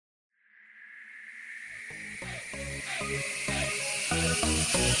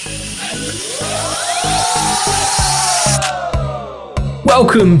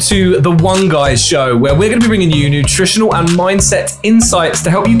Welcome to the One Guys Show, where we're going to be bringing you nutritional and mindset insights to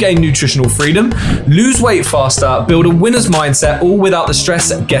help you gain nutritional freedom, lose weight faster, build a winner's mindset, all without the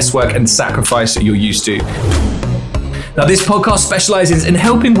stress, guesswork, and sacrifice that you're used to. Now, this podcast specializes in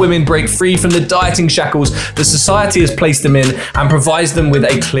helping women break free from the dieting shackles that society has placed them in and provides them with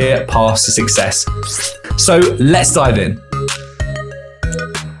a clear path to success. So let's dive in.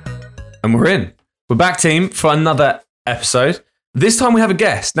 And we're in. We're back, team, for another episode. This time we have a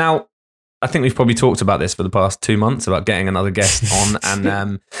guest. Now, I think we've probably talked about this for the past 2 months, about getting another guest on.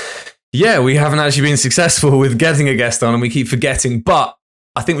 And we haven't actually been successful with getting a guest on, and we keep forgetting. But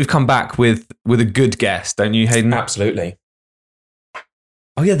I think we've come back with a good guest, don't you, Hayden? Absolutely.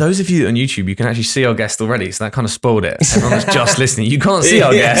 Oh yeah, those of you on YouTube, you can actually see our guest already, so that kind of spoiled it. Everyone that's just listening, you can't see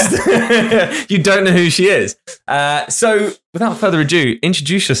our guest. You don't know who she is. So without further ado,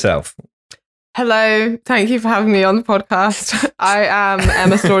 introduce yourself. Hello, thank you for having me on the podcast. I am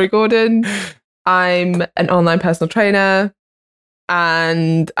Emma Storey-Gordon. I'm an online personal trainer,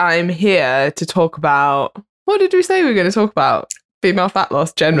 and I'm here to talk about, what did we say we were going to talk about? Female fat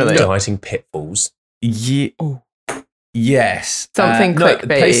loss generally. Dieting pitfalls. Yeah. Yes. Something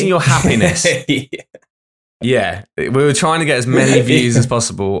clickbait. Placing your happiness. Yeah. We were trying to get as many views as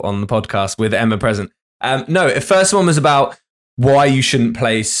possible on the podcast with Emma present. The first one was about why you shouldn't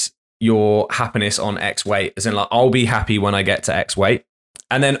place your happiness on X weight, as in like, I'll be happy when I get to X weight.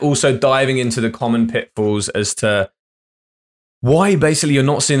 And then also diving into the common pitfalls as to why basically you're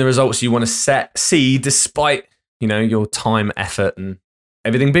not seeing the results you want to see despite, your time, effort and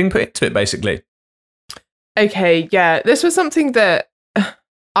everything being put into it, basically. Okay, yeah. This was something that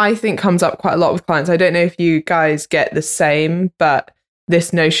I think comes up quite a lot with clients. I don't know if you guys get the same, but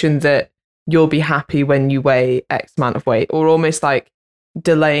this notion that you'll be happy when you weigh X amount of weight, or almost like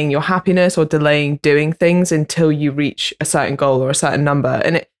delaying your happiness or delaying doing things until you reach a certain goal or a certain number.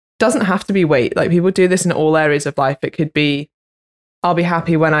 And it doesn't have to be weight. Like, people do this in all areas of life. It could be, I'll be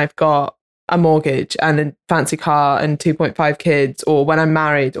happy when I've got a mortgage and a fancy car and 2.5 kids, or when I'm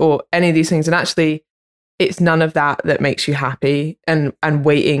married, or any of these things. And actually, it's none of that makes you happy, and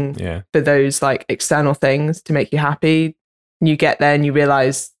waiting for those like external things to make you happy. You get there and you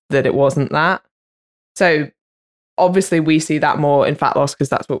realize that it wasn't that. So obviously we see that more in fat loss because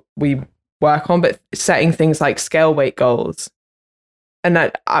that's what we work on, but setting things like scale weight goals. And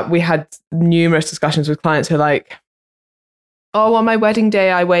that we had numerous discussions with clients who are like, oh, on my wedding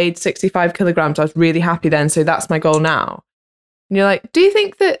day, I weighed 65 kilograms. I was really happy then. So that's my goal now. And you're like, do you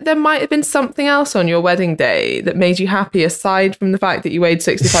think that there might have been something else on your wedding day that made you happy aside from the fact that you weighed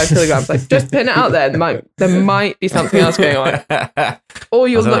 65 kilograms? Like, just putting it out there. There might be something else going on. Or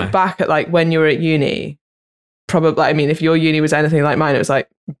you'll look back at like when you were at uni. Probably, I mean, if your uni was anything like mine, it was like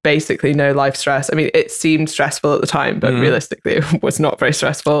basically no life stress. I mean, it seemed stressful at the time, but realistically, it was not very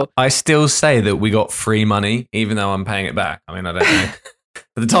stressful. I still say that we got free money, even though I'm paying it back. I mean, I don't know. At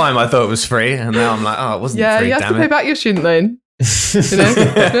the time, I thought it was free, and now I'm like, oh, it wasn't free. Yeah, you have to pay back your student loan.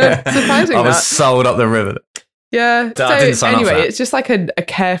 Surprising I was sold up the river. Yeah. So anyway, it's just like a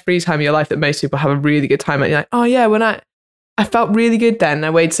carefree time of your life that most people have a really good time at. You're like, oh yeah, when I felt really good then, I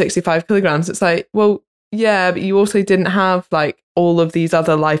weighed 65 kilograms. It's like, well, yeah, but you also didn't have like all of these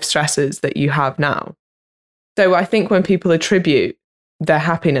other life stresses that you have now. So I think when people attribute their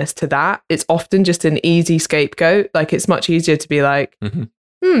happiness to that, it's often just an easy scapegoat. Like, it's much easier to be like, do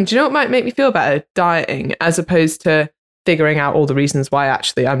you know what might make me feel better? Dieting, as opposed to figuring out all the reasons why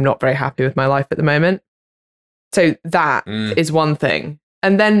actually I'm not very happy with my life at the moment. So that is one thing.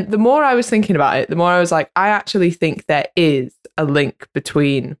 And then the more I was thinking about it, the more I was like, I actually think there is a link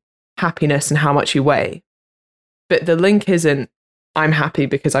between happiness and how much you weigh. But the link isn't, I'm happy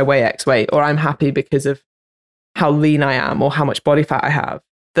because I weigh X weight, or I'm happy because of how lean I am, or how much body fat I have.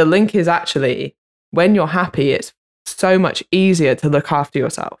 The link is actually, when you're happy, it's so much easier to look after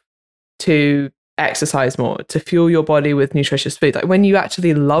yourself, to exercise more, to fuel your body with nutritious food. Like, when you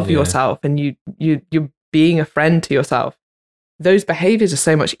actually love yourself and you're being a friend to yourself, those behaviors are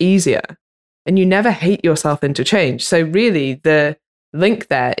so much easier, and you never hate yourself into change. So really the link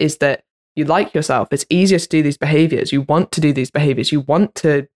there is that you like yourself. It's easier to do these behaviors. You want to do these behaviors. You want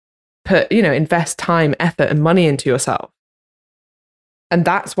to invest time, effort and money into yourself. And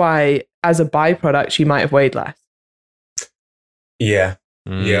that's why, as a byproduct, you might have weighed less. Yeah.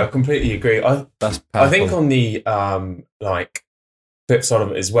 Yeah, I completely agree. I think on the flip side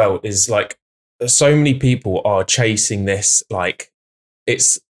of it as well is like, so many people are chasing this, like,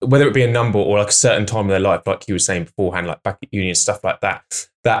 it's whether it be a number or like a certain time of their life, like you were saying beforehand, like back at uni and stuff like that,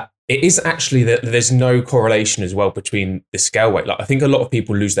 that it is actually that there's no correlation as well between the scale weight. Like, I think a lot of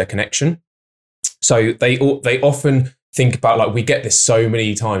people lose their connection. So they often think about, like, we get this so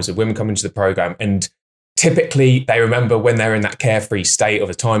many times that women come into the program, and typically they remember when they're in that carefree state of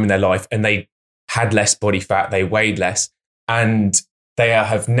a time in their life and they had less body fat, they weighed less, and they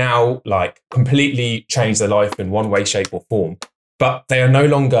have now like completely changed their life in one way, shape or form, but they are no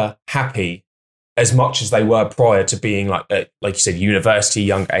longer happy as much as they were prior to being like you said, university,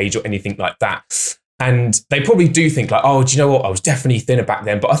 young age or anything like that. And they probably do think like, oh, do you know what? I was definitely thinner back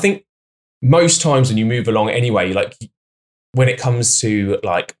then. But I think most times when you move along anyway, like when it comes to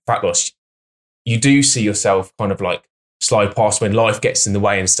like fat loss, you do see yourself kind of like slide past when life gets in the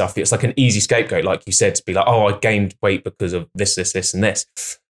way and stuff. It's like an easy scapegoat, like you said, to be like, oh, I gained weight because of this, and this.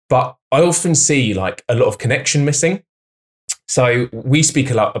 But I often see like a lot of connection missing. So we speak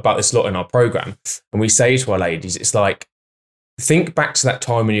a lot about this a lot in our program, and we say to our ladies, it's like, think back to that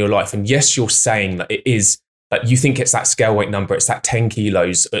time in your life. And yes, you're saying that it is, like you think it's that scale weight number, it's that 10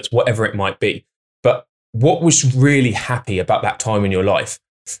 kilos, it's whatever it might be. But what was really happy about that time in your life?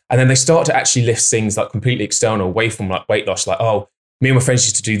 And then they start to actually lift things like completely external away from like weight loss. Like, oh, me and my friends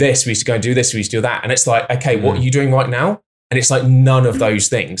used to do this. We used to go and do this. We used to do that. And it's like, okay, what are you doing right now? And it's like none of those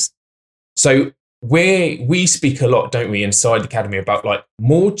things. So we speak a lot, don't we, inside the academy about like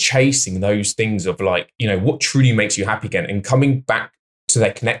more chasing those things of like, you know, what truly makes you happy again and coming back to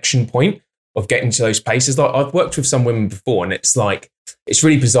that connection point of getting to those places. Like I've worked with some women before, and it's like, it's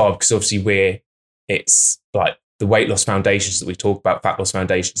really bizarre because obviously it's like the weight loss foundations that we talk about, fat loss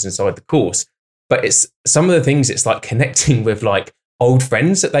foundations inside the course. But it's some of the things, it's like connecting with like old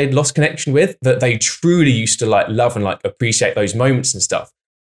friends that they'd lost connection with, that they truly used to like love and like appreciate those moments and stuff.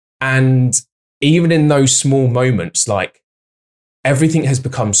 And even in those small moments, like everything has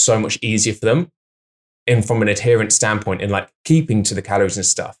become so much easier for them and from an adherence standpoint and like keeping to the calories and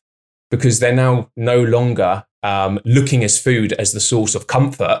stuff, because they're now no longer looking as food as the source of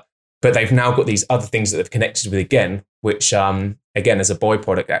comfort, but they've now got these other things that they've connected with again, which again, as a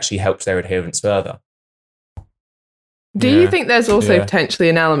byproduct actually helps their adherence further. Do you think there's also potentially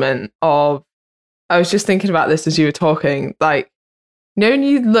an element of, I was just thinking about this as you were talking, like, you know, when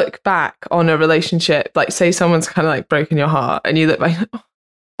you look back on a relationship, like say someone's kind of like broken your heart and you look like, oh,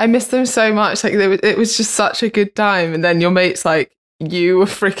 I miss them so much. Like it was just such a good time. And then your mate's like, you were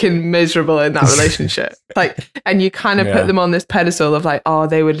freaking miserable in that relationship. Like, and you kind of put them on this pedestal of like, oh,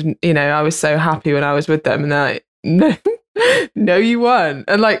 they would, you know, I was so happy when I was with them. And they're like, no, you weren't.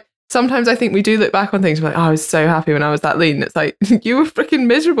 And like, sometimes I think we do look back on things like, oh, I was so happy when I was that lean. It's like, you were freaking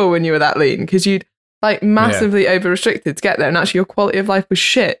miserable when you were that lean because you'd like massively over-restricted to get there. And actually your quality of life was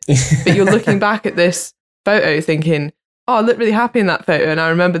shit. But you're looking back at this photo thinking, oh, I look really happy in that photo. And I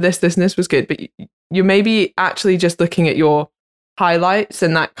remember this and this was good. But you're maybe actually just looking at your highlights,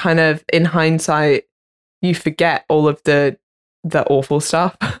 and that kind of, in hindsight, you forget all of the awful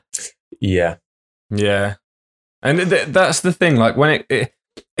stuff. Yeah. And that's the thing. Like when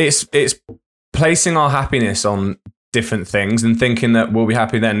it's placing our happiness on different things and thinking that we'll be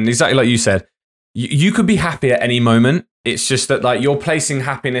happy then. And exactly like you said, you could be happy at any moment. It's just that like you're placing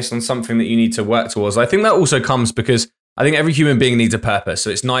happiness on something that you need to work towards. I think that also comes because I think every human being needs a purpose. So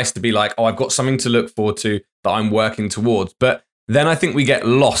it's nice to be like, oh, I've got something to look forward to that I'm working towards. But then I think we get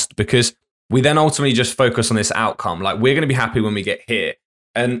lost because we then ultimately just focus on this outcome. Like we're going to be happy when we get here.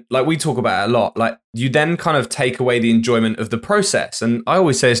 And like we talk about it a lot, like you then kind of take away the enjoyment of the process. And I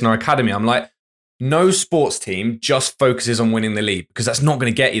always say this in our academy, I'm like, no sports team just focuses on winning the league because that's not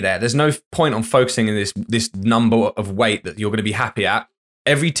going to get you there. There's no point on focusing in this number of weight that you're going to be happy at.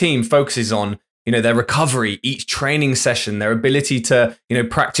 Every team focuses on, you know, their recovery, each training session, their ability to, you know,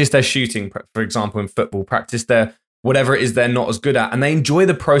 practice their shooting, for example, in football, practice their whatever it is they're not as good at. And they enjoy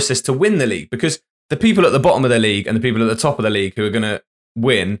the process to win the league because the people at the bottom of the league and the people at the top of the league who are going to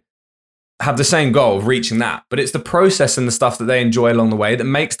win have the same goal of reaching that, but it's the process and the stuff that they enjoy along the way that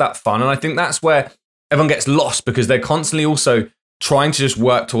makes that fun. And I think that's where everyone gets lost because they're constantly also trying to just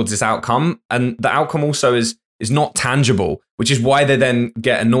work towards this outcome, and the outcome also is not tangible, which is why they then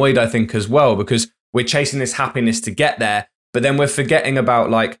get annoyed, I think, as well, because we're chasing this happiness to get there, but then we're forgetting about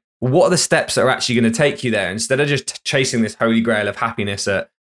like, what are the steps that are actually going to take you there, instead of just chasing this holy grail of happiness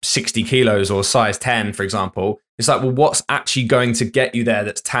at 60 kilos or size 10, for example. It's like, well, what's actually going to get you there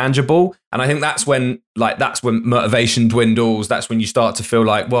that's tangible? And I think that's when motivation dwindles. That's when you start to feel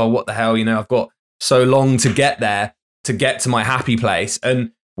like, well, what the hell, you know, I've got so long to get there, to get to my happy place.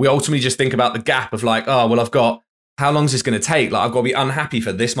 And we ultimately just think about the gap of like, oh, well, how long is this going to take? Like, I've got to be unhappy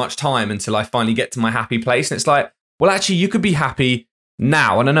for this much time until I finally get to my happy place. And it's like, well, actually, you could be happy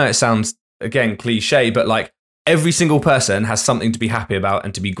now. And I know it sounds, again, cliche, but like, every single person has something to be happy about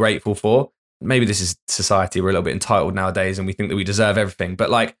and to be grateful for. Maybe this is society. We're a little bit entitled nowadays and we think that we deserve everything. But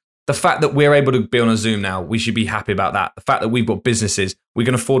like the fact that we're able to be on a Zoom now, we should be happy about that. The fact that we've got businesses, we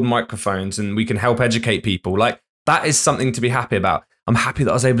can afford microphones and we can help educate people. Like that is something to be happy about. I'm happy that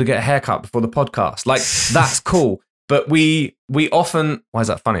I was able to get a haircut before the podcast. Like that's cool. But we often, why is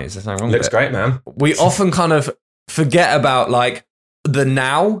that funny? Is there something wrong with it? Looks great, man. We often kind of forget about like the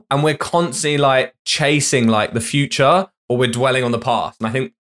now, and we're constantly like chasing like the future, or we're dwelling on the past.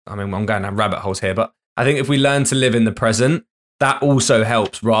 And I'm going down rabbit holes here, but I think if we learn to live in the present, that also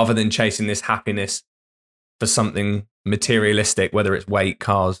helps rather than chasing this happiness for something materialistic, whether it's weight,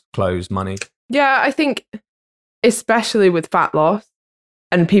 cars, clothes, money. Yeah, I think especially with fat loss,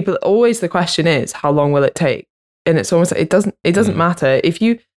 and people always, the question is, how long will it take? And it's almost like it doesn't matter.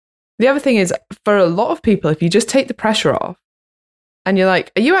 The other thing is, for a lot of people, if you just take the pressure off and you're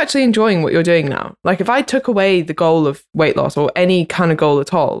like, are you actually enjoying what you're doing now? Like if I took away the goal of weight loss or any kind of goal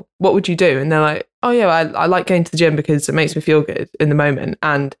at all, what would you do? And they're like, oh yeah, I like going to the gym because it makes me feel good in the moment.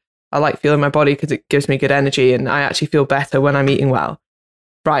 And I like feeling my body because it gives me good energy and I actually feel better when I'm eating well.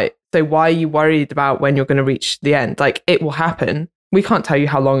 Right. So why are you worried about when you're going to reach the end? Like it will happen. We can't tell you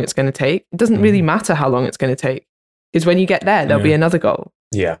how long it's going to take. It doesn't really matter how long it's going to take because when you get there, there'll be another goal.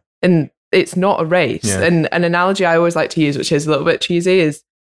 Yeah. And it's not a race. Yeah. And an analogy I always like to use, which is a little bit cheesy, is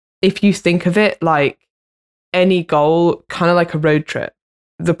if you think of it like any goal, kind of like a road trip.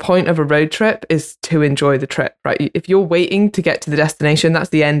 The point of a road trip is to enjoy the trip, right? If you're waiting to get to the destination, that's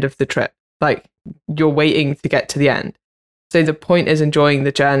the end of the trip. Like you're waiting to get to the end. So the point is enjoying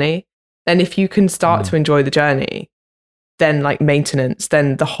the journey. And if you can start to enjoy the journey, then like maintenance,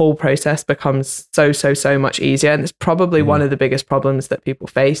 then the whole process becomes so much easier. And it's probably one of the biggest problems that people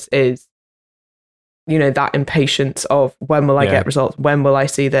face is, you know, that impatience of when will I get results? When will I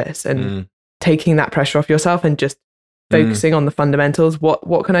see this? And taking that pressure off yourself and just focusing on the fundamentals.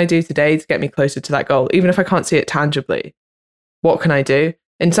 What can I do today to get me closer to that goal? Even if I can't see it tangibly, what can I do?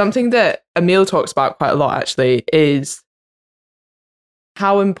 And something that Emil talks about quite a lot actually is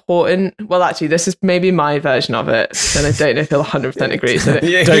how important, well, actually, this is maybe my version of it, and I don't know if he'll 100% agree. So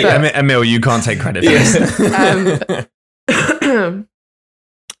Emil, you can't take credit for this.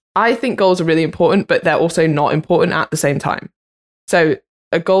 I think goals are really important, but they're also not important at the same time. So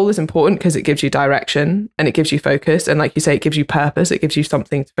a goal is important because it gives you direction and it gives you focus. And like you say, it gives you purpose. It gives you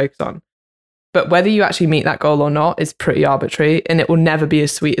something to focus on. But whether you actually meet that goal or not is pretty arbitrary, and it will never be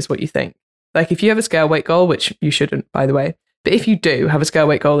as sweet as what you think. Like if you have a scale weight goal, which you shouldn't, by the way, but if you do have a scale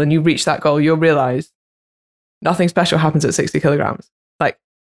weight goal and you reach that goal, you'll realize nothing special happens at 60 kilograms. Like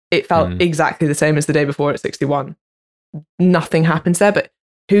it felt exactly the same as the day before at 61. Nothing happens there, but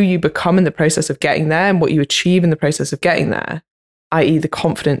who you become in the process of getting there and what you achieve in the process of getting there, i.e. the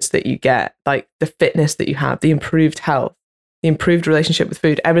confidence that you get, like the fitness that you have, the improved health, the improved relationship with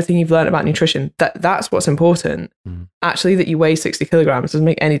food, everything you've learned about nutrition, that's what's important. Actually, that you weigh 60 kilograms doesn't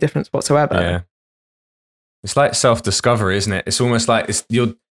make any difference whatsoever. Yeah. It's like self-discovery, isn't it? It's almost like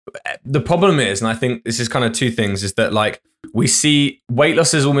the problem is, and I think this is kind of two things, is that like we see weight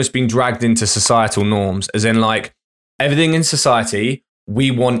loss has almost been dragged into societal norms, as in like everything in society we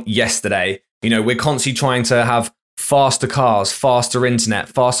want yesterday. You know, we're constantly trying to have faster cars, faster internet,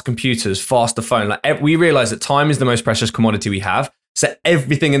 faster computers, faster phone. Like we realize that time is the most precious commodity we have. So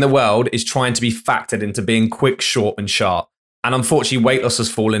everything in the world is trying to be factored into being quick, short, and sharp. And unfortunately, weight loss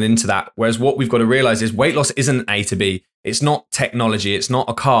has fallen into that. Whereas what we've got to realize is weight loss isn't A to B. It's not technology. It's not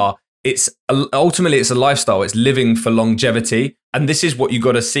a car. Ultimately, it's a lifestyle. It's living for longevity. And this is what you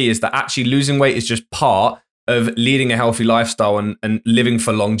got to see, is that actually losing weight is just part of leading a healthy lifestyle and living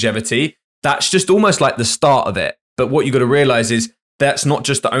for longevity. That's just almost like the start of it. But what you got to realize is that's not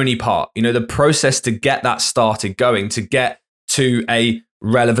just the only part. You know, the process to get that started going, to get to a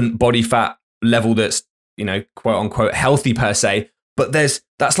relevant body fat level that's, you know, quote unquote healthy per se, but that's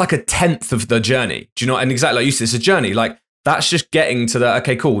like a tenth of the journey. Do you know? And exactly like you said, it's a journey. Like that's just getting to the,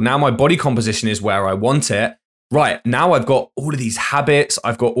 okay, cool. Now my body composition is where I want it. Right. Now I've got all of these habits.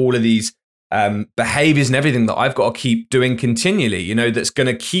 I've got all of these behaviors and everything that I've got to keep doing continually, you know, that's going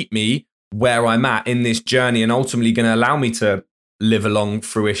to keep me where I'm at in this journey and ultimately going to allow me to live along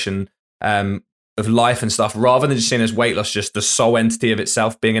fruition of life and stuff, rather than just seeing as weight loss just the sole entity of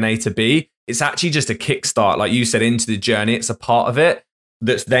itself being an A to B. It's actually just a kickstart, like you said, into the journey. It's a part of it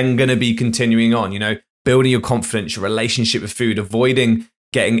that's then going to be continuing on, you know, building your confidence, your relationship with food, avoiding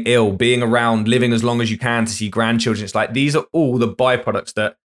getting ill, being around, living as long as you can to see grandchildren. It's like these are all the byproducts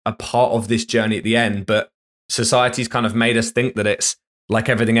that are part of this journey at the end. But society's kind of made us think that it's like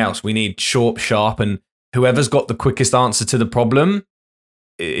everything else. We need short, sharp, and whoever's got the quickest answer to the problem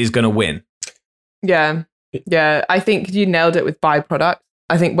is going to win. Yeah. Yeah, I think you nailed it with byproduct.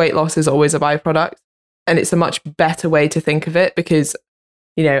 I think weight loss is always a byproduct, and it's a much better way to think of it because,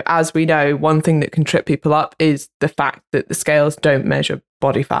 you know, as we know, one thing that can trip people up is the fact that the scales don't measure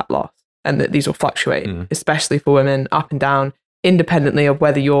body fat loss and that these will fluctuate, especially for women, up and down, independently of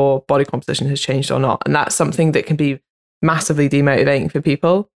whether your body composition has changed or not. And that's something that can be massively demotivating for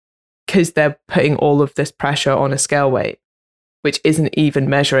people because they're putting all of this pressure on a scale weight, which isn't even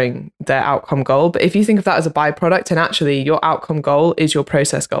measuring their outcome goal. But if you think of that as a byproduct, and actually your outcome goal is your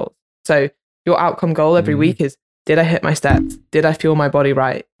process goal. So your outcome goal every week is, did I hit my steps? Did I fuel my body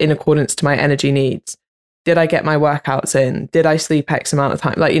right in accordance to my energy needs? Did I get my workouts in? Did I sleep X amount of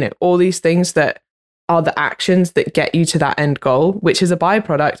time? Like, you know, all these things that are the actions that get you to that end goal, which is a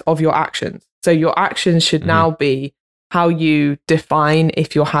byproduct of your actions. So your actions should now be how you define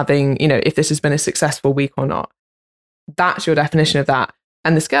if you're having, you know, if this has been a successful week or not. That's your definition of that.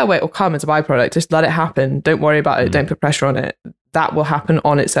 And the scale weight will come as a byproduct. Just let it happen. Don't worry about it. Don't put pressure on it. That will happen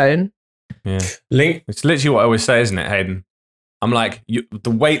on its own. Yeah. It's literally what I always say, isn't it, Hayden? I'm like,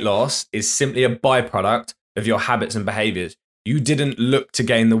 the weight loss is simply a byproduct of your habits and behaviors. You didn't look to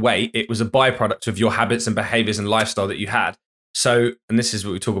gain the weight. It was a byproduct of your habits and behaviors and lifestyle that you had. So, and this is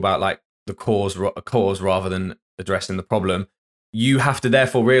what we talk about, like the cause rather than addressing the problem. You have to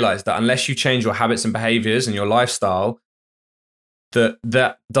therefore realize that unless you change your habits and behaviors and your lifestyle,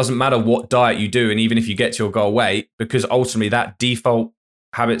 that doesn't matter what diet you do. And even if you get to your goal weight, because ultimately that default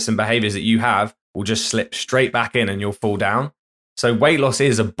habits and behaviors that you have will just slip straight back in and you'll fall down. So weight loss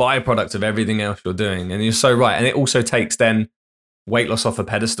is a byproduct of everything else you're doing. And you're so right. And it also takes then weight loss off a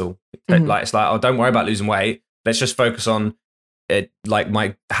pedestal. Like, it's like, oh, don't worry about losing weight. Let's just focus on it, like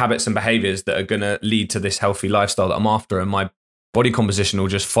my habits and behaviors that are going to lead to this healthy lifestyle that I'm after. And my body composition will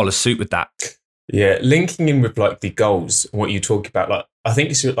just follow suit with that. Yeah. Linking in with like the goals, what you talk about, like, I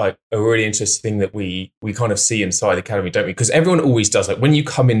think it's like a really interesting thing that we kind of see inside the academy, don't we? Because everyone always does. Like when you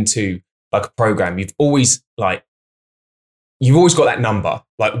come into like a program, you've always got that number,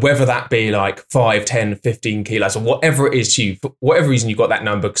 like whether that be like 5, 10, 15 kilos or whatever it is to you, for whatever reason you got that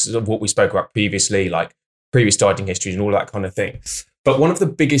number because of what we spoke about previously, like previous dieting histories and all that kind of thing. But one of the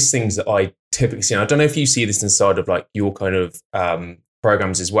biggest things that I typically see, and I don't know if you see this inside of like your kind of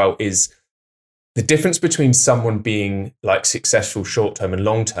programs as well, is the difference between someone being like successful short-term and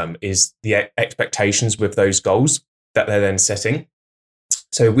long-term is the expectations with those goals that they're then setting.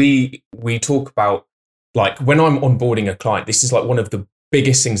 So we talk about, like when I'm onboarding a client, this is like one of the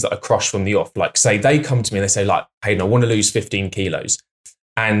biggest things that I crush from the off. Like say they come to me and they say like, Hayden, I want to lose 15 kilos.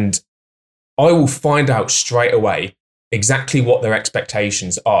 And I will find out straight away exactly what their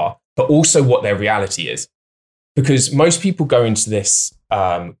expectations are, but also what their reality is. Because most people go into this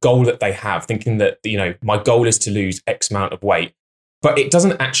goal that they have thinking that, you know, my goal is to lose X amount of weight, but it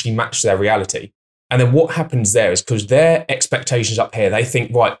doesn't actually match their reality. And then what happens there is because their expectations up here, they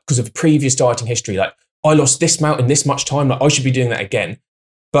think, right, because of previous dieting history, like I lost this amount in this much time, like I should be doing that again.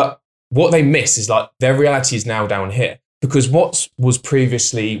 But what they miss is like their reality is now down here, because what was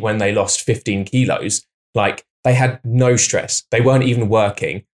previously when they lost 15 kilos, like they had no stress. They weren't even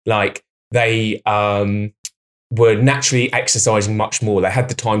working. Like they were naturally exercising much more. They had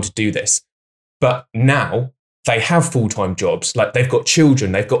the time to do this. But now they have full-time jobs. Like they've got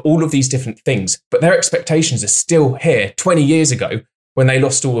children. They've got all of these different things. But their expectations are still here 20 years ago when they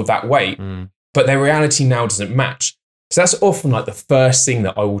lost all of that weight. But their reality now doesn't match. So that's often like the first thing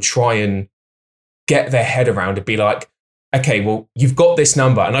that I will try and get their head around and be like, okay, well, you've got this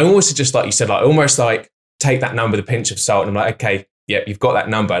number. And I always just, like you said, like almost like take that number with a pinch of salt. And I'm like, okay, yeah, you've got that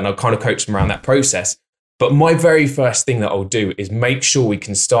number. And I'll kind of coach them around that process. But my very first thing that I'll do is make sure we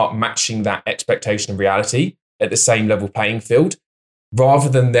can start matching that expectation and reality at the same level playing field, rather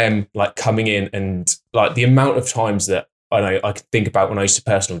than them like coming in and like the amount of times that I know I can think about when I used to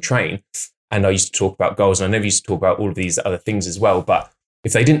personal train and I used to talk about goals, and I never used to talk about all of these other things as well. But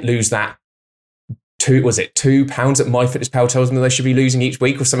if they didn't lose that 2 pounds that MyFitnessPal tells them they should be losing each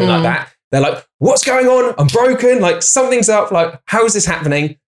week or something like that, they're like, what's going on? I'm broken. Like something's up. Like, how is this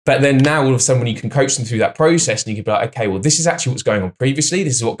happening? But then now all of a sudden when you can coach them through that process and you can be like, okay, well, this is actually what's going on previously.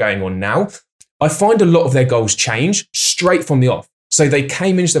 This is what's going on now. I find a lot of their goals change straight from the off. So they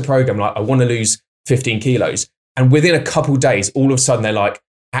came into the program like, I want to lose 15 kilos. And within a couple of days, all of a sudden they're like,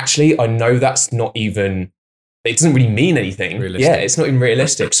 actually, I know that's not even, it doesn't really mean anything. Realistic. Yeah, it's not even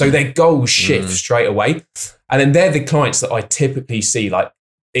realistic. So their goals shift straight away. And then they're the clients that I typically see. Like,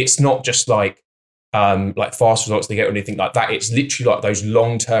 it's not just like fast results they get or anything like that. It's literally like those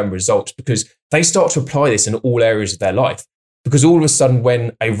long-term results, because they start to apply this in all areas of their life. Because all of a sudden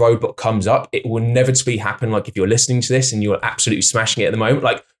when a roadblock comes up, it will inevitably happen. Like if you're listening to this and you're absolutely smashing it at the moment,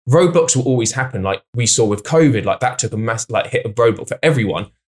 like roadblocks will always happen. Like we saw with COVID, like that took a massive hit of roadblock for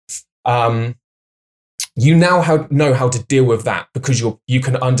everyone. You now know how to deal with that because you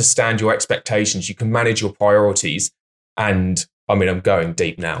can understand your expectations, you can manage your priorities. And I mean, I'm going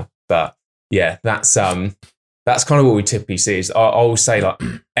deep now, but yeah, that's kind of what we typically see. Is I will say like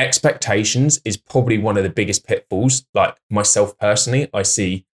expectations is probably one of the biggest pitfalls. Like myself personally, I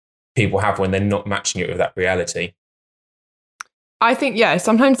see people have when they're not matching it with that reality. I think, yeah,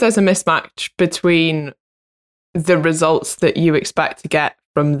 sometimes there's a mismatch between the results that you expect to get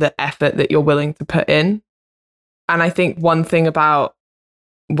from the effort that you're willing to put in. And I think one thing about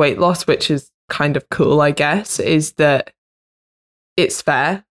weight loss, which is kind of cool, I guess, is that it's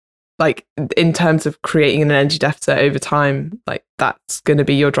fair. Like in terms of creating an energy deficit over time, like that's going to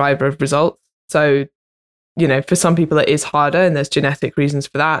be your driver of results. So, you know, for some people it is harder and there's genetic reasons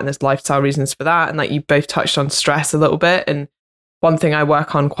for that and there's lifestyle reasons for that. And like you both touched on stress a little bit. And one thing I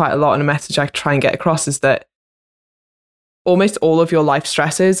work on quite a lot and a message I try and get across is that almost all of your life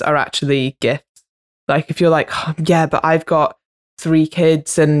stresses are actually gifts. Like if you're like, oh, yeah, but I've got 3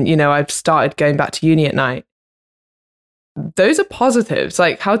 kids and, you know, I've started going back to uni at night. Those are positives.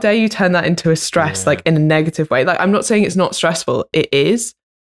 Like, how dare you turn that into a stress, like in a negative way? Like, I'm not saying it's not stressful. It is.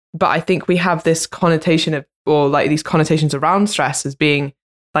 But I think we have this connotation of, or like these connotations around stress as being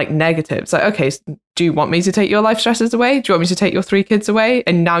like negative. It's like, okay, do you want me to take your life stresses away? Do you want me to take your 3 kids away?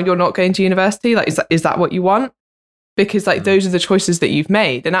 And now you're not going to university? Like, is that what you want? Because like those are the choices that you've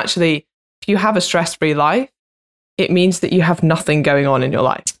made. And actually, if you have a stress-free life, it means that you have nothing going on in your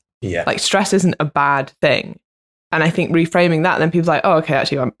life. Yeah. Like stress isn't a bad thing. And I think reframing that, then people are like, oh, okay,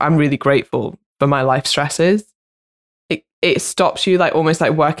 actually, I'm really grateful for my life stresses. It stops you like almost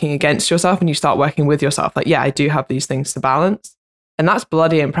like working against yourself and you start working with yourself. Like, yeah, I do have these things to balance. And that's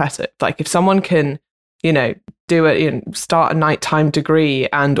bloody impressive. Like if someone can, you know, do it, you know, start a nighttime degree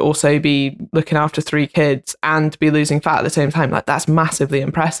and also be looking after 3 kids and be losing fat at the same time, like that's massively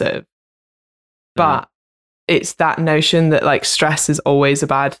impressive. But it's that notion that like stress is always a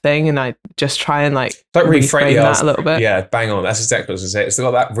bad thing. And I just try and like reframe that a little bit. Yeah, bang on. That's exactly what I was going to say. It's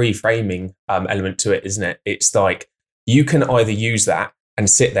got that reframing element to it, isn't it? It's like you can either use that and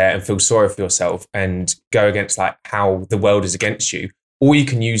sit there and feel sorry for yourself and go against like how the world is against you, or you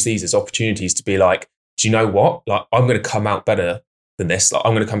can use these as opportunities to be like, do you know what? Like I'm going to come out better than this. Like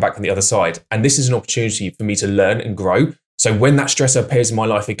I'm going to come back on the other side. And this is an opportunity for me to learn and grow. So when that stressor appears in my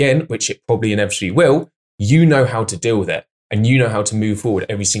life again, which it probably inevitably will, you know how to deal with it and you know how to move forward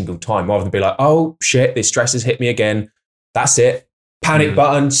every single time rather than be like, oh shit, this stress has hit me again. That's it. Panic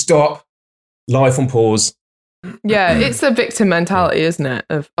button, stop, life on pause. Yeah, it's the victim mentality, isn't it?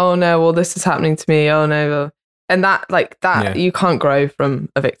 Of, oh no, well, this is happening to me. Oh no. And you can't grow from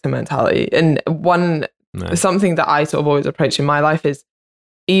a victim mentality. And something that I sort of always approach in my life is,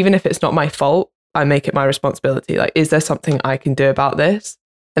 even if it's not my fault, I make it my responsibility. Like, is there something I can do about this?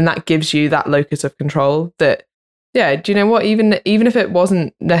 And that gives you that locus of control that, yeah, do you know what? Even if it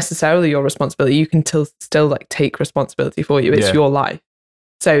wasn't necessarily your responsibility, you can still like take responsibility for you. It's your life.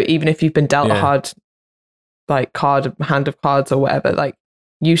 So even if you've been dealt a hard like hand of cards or whatever, like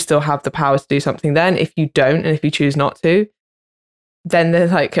you still have the power to do something then. If you don't, and if you choose not to, then they're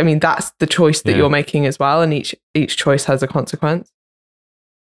like, I mean, that's the choice that you're making as well. And each choice has a consequence.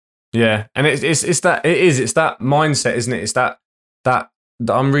 Yeah. And it's that mindset, isn't it? It's that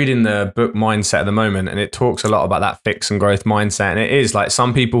I'm reading the book Mindset at the moment, and it talks a lot about that fix and growth mindset. And it is like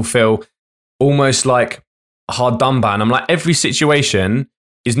some people feel almost like hard done by. And I'm like, every situation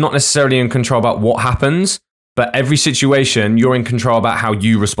is not necessarily in control about what happens, but every situation you're in control about how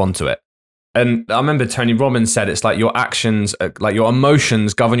you respond to it. And I remember Tony Robbins said, it's like your actions, like your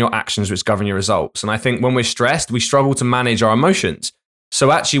emotions govern your actions, which govern your results. And I think when we're stressed, we struggle to manage our emotions.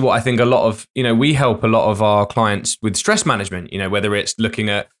 So actually what I think a lot of, you know, we help a lot of our clients with stress management, you know, whether it's looking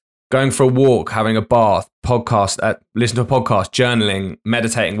at going for a walk, having a bath, listen to a podcast, journaling,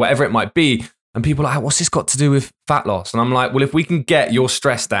 meditating, whatever it might be. And people are like, what's this got to do with fat loss? And I'm like, well, if we can get your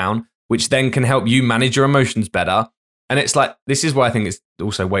stress down, which then can help you manage your emotions better. And it's like, this is why I think it's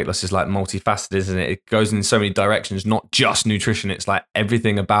also weight loss is like multifaceted, isn't it? It goes in so many directions, not just nutrition. It's like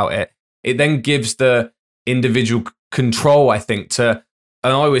everything about it. It then gives the individual control, I think,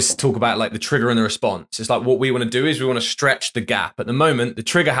 and I always talk about like the trigger and the response. It's like what we want to do is we want to stretch the gap. At the moment, the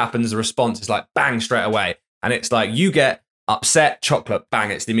trigger happens, the response is like bang, straight away. And it's like you get upset, chocolate, bang,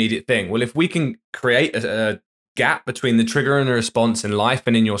 it's the immediate thing. Well, if we can create a gap between the trigger and the response in life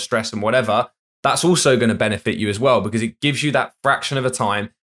and in your stress and whatever, that's also going to benefit you as well, because it gives you that fraction of a time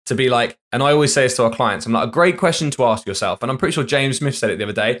to be like, and I always say this to our clients, I'm like, a great question to ask yourself, and I'm pretty sure James Smith said it the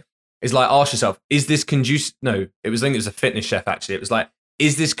other day, is like, ask yourself, is this conducive? No, I think it was a fitness chef actually. It was like,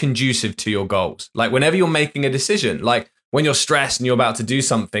 is this conducive to your goals? Like whenever you're making a decision, like when you're stressed and you're about to do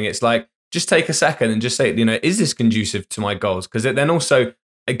something, it's like, just take a second and just say, is this conducive to my goals? Because then also,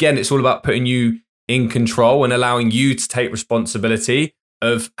 again, it's all about putting you in control and allowing you to take responsibility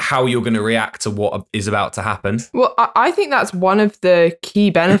of how you're going to react to what is about to happen. Well, I think that's one of the key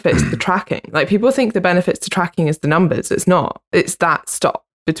benefits to tracking. Like people think the benefits to tracking is the numbers. It's not. It's that stop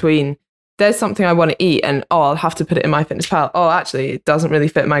between there's something I want to eat and, I'll have to put it in MyFitnessPal. Oh, actually, it doesn't really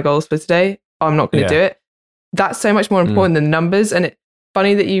fit my goals for today. I'm not going to do it. That's so much more important than numbers. And it's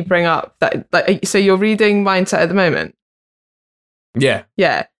funny that you bring up that, like, so you're reading Mindset at the moment? Yeah.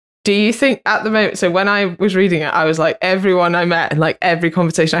 Yeah. Do you think at the moment, so when I was reading it, I was like, everyone I met and like every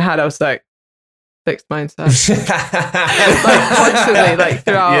conversation I had, I was like, fixed mindset. Like constantly, like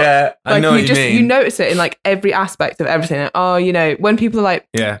throughout. Yeah, I know what you mean. You notice it in like every aspect of everything. Like, when people are like,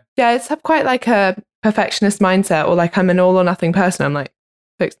 it's have quite like a perfectionist mindset or like I'm an all or nothing person. I'm like,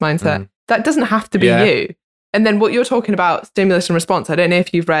 fixed mindset. That doesn't have to be you. And then what you're talking about, stimulus and response. I don't know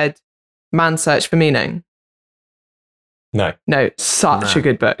if you've read Man's Search for Meaning. No, such a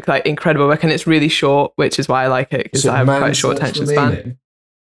good book, like incredible book, and it's really short, which is why I like it because I have quite a short attention span.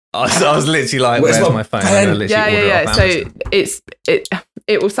 I was literally like, "Where's my phone?" Yeah. So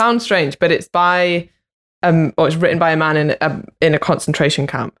it will sound strange, but it's by or it's written by a man in a concentration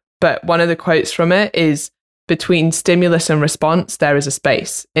camp. But one of the quotes from it is, "Between stimulus and response, there is a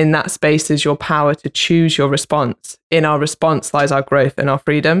space. In that space is your power to choose your response. In our response lies our growth and our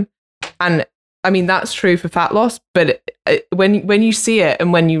freedom." And I mean, that's true for fat loss, but when you see it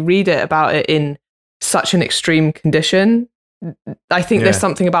and when you read it about it in such an extreme condition, I think there's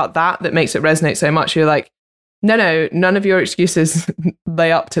something about that makes it resonate so much. You're like, no, none of your excuses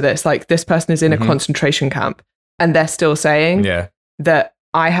lay up to this. Like this person is in a concentration camp and they're still saying that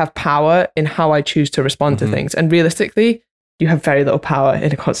I have power in how I choose to respond to things. And realistically, you have very little power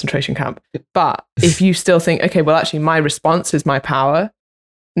in a concentration camp. But if you still think, okay, well, actually my response is my power,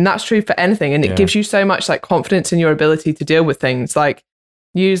 and that's true for anything. And it gives you so much like confidence in your ability to deal with things. Like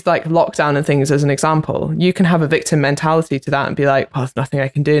use like lockdown and things as an example. You can have a victim mentality to that and be like, well, there's nothing I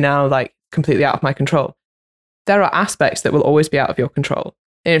can do now, like completely out of my control. There are aspects that will always be out of your control.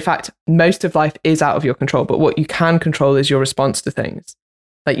 And in fact, most of life is out of your control, but what you can control is your response to things.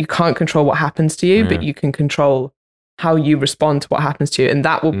 Like you can't control what happens to you, but you can control how you respond to what happens to you. And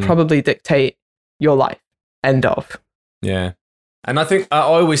that will probably dictate your life. End of. Yeah. And I think I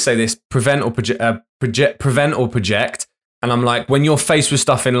always say this: prevent or project. And I'm like, when you're faced with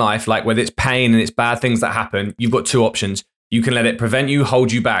stuff in life, like whether it's pain and it's bad things that happen, you've got two options. You can let it prevent you,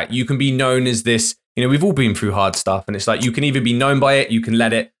 hold you back. You can be known as this. We've all been through hard stuff, and it's like you can either be known by it, you can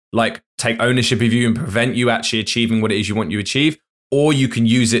let it like take ownership of you and prevent you actually achieving what it is you want to achieve, or you can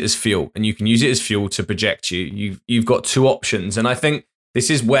use it as fuel, and you can use it as fuel to project you. You've got two options, and I think this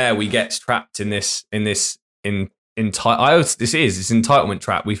is where we get trapped in this entitlement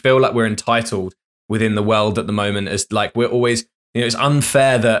trap. We feel like we're entitled within the world at the moment, as like we're always, it's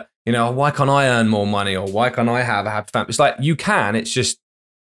unfair that, why can't I earn more money, or why can't I have a happy family? It's like you can, it's just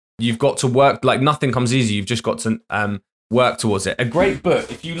you've got to work. Like nothing comes easy. You've just got to work towards it. A great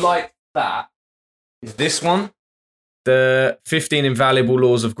book, if you like that, is this one, The 15 Invaluable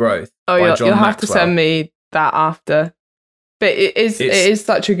Laws of Growth. Oh, you'll have to send me that after. But it is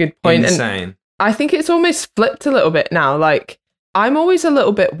such a good point. Insane. And I think it's almost flipped a little bit now. Like I'm always a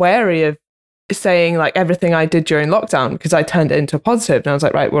little bit wary of saying like everything I did during lockdown, because I turned it into a positive. And I was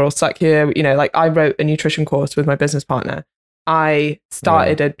like, right, we're all stuck here. Like I wrote a nutrition course with my business partner. I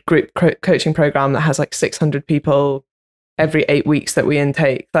started a group coaching program that has like 600 people every 8 weeks that we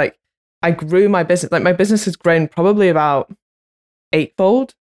intake. Like I grew my business. Like my business has grown probably about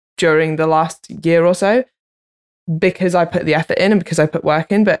 8-fold during the last year or so, because I put the effort in and because I put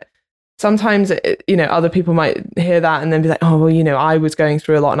work in. But sometimes, other people might hear that and then be like, oh, well, I was going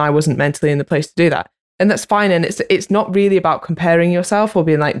through a lot and I wasn't mentally in the place to do that. And that's fine. And it's not really about comparing yourself or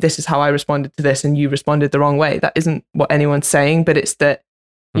being like, this is how I responded to this and you responded the wrong way. That isn't what anyone's saying, but it's that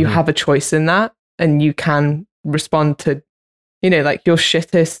you have a choice in that, and you can respond to, like your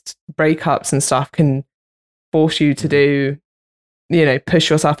shittest breakups and stuff can force you to do,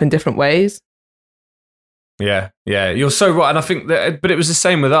 push yourself in different ways. Yeah, you're so right. And I think that, but it was the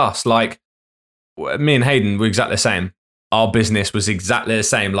same with us. Like me and Hayden were exactly the same. Our business was exactly the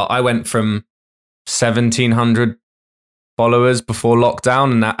same. Like I went from 1,700 followers before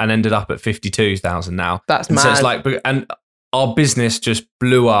lockdown and ended up at 52,000 now. That's mad. So it's like, and our business just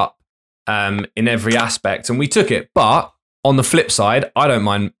blew up in every aspect, and we took it. But on the flip side, I don't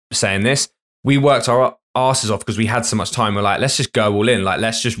mind saying this, we worked our asses off because we had so much time. We're like, let's just go all in. Like,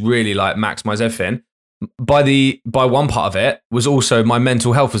 let's just really like maximize everything. by one part of it was also my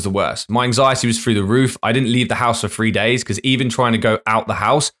mental health was the worst. My anxiety was through the roof. I didn't leave the house for 3 days because even trying to go out the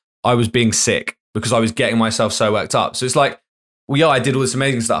house, I was being sick because I was getting myself so worked up. So it's like, well, yeah, I did all this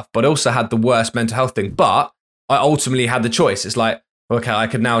amazing stuff, but I also had the worst mental health thing. But I ultimately had the choice. It's like, okay, I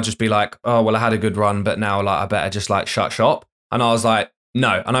could now just be like, oh, well, I had a good run, but now like I better just like shut shop. And I was like,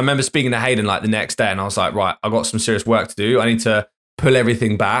 no. And I remember speaking to Hayden like the next day and I was like, right, I got some serious work to do. I need to pull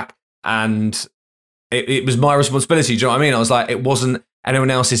everything back. And it was my responsibility. Do you know what I mean? I was like, it wasn't anyone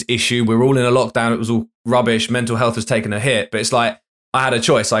else's issue. We were all in a lockdown. It was all rubbish. Mental health was taking a hit. But it's like, I had a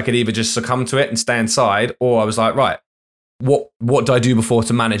choice. I could either just succumb to it and stay inside, or I was like, right, what do I do before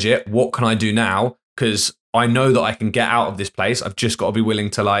to manage it? What can I do now? Because I know that I can get out of this place. I've just got to be willing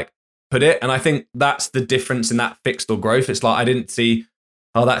to like put it. And I think that's the difference in that fixed or growth. It's like, I didn't see,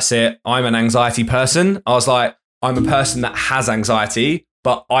 oh, that's it. I'm an anxiety person. I was like, I'm a person that has anxiety,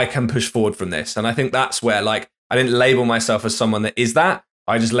 but I can push forward from this. And I think that's where like, I didn't label myself as someone that is that.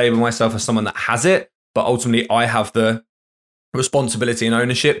 I just label myself as someone that has it. But ultimately I have the responsibility and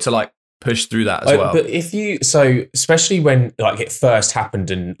ownership to like push through that as well. But if you, so especially when like it first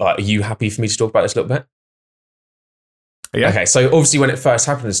happened and like, are you happy for me to talk about this a little bit? Yeah. Okay, so obviously when it first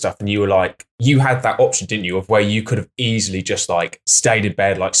happened and stuff, and you were like, you had that option, didn't you, of where you could have easily just like stayed in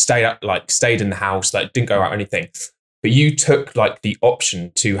bed, like stayed in the house, like didn't go out or anything. But you took like the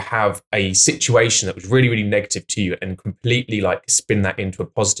option to have a situation that was really, really negative to you and completely like spin that into a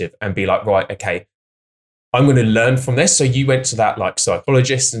positive and be like, right, okay, I'm going to learn from this. So you went to that like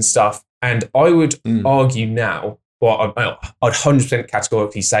psychologist and stuff. And I would argue now, well, I'd 100%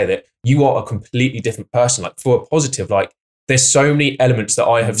 categorically say that you are a completely different person. Like for a positive, like there's so many elements that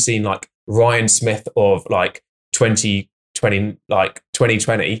I have seen, like Ryan Smith of like 2020,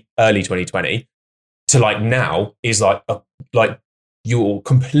 early 2020 to like now is like you're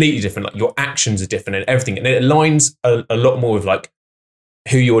completely different. Like your actions are different and everything. And it aligns a lot more with like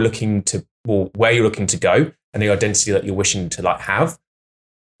who you're looking to, or where you're looking to go and the identity that you're wishing to like have.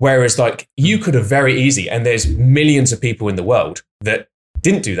 Whereas like you could have very easy, and there's millions of people in the world that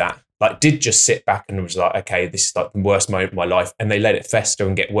didn't do that, like did just sit back and was like, okay, this is like the worst moment of my life. And they let it fester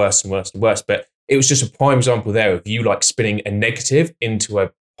and get worse and worse and worse. But it was just a prime example there of you like spinning a negative into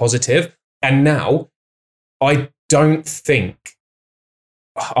a positive. And now I don't think,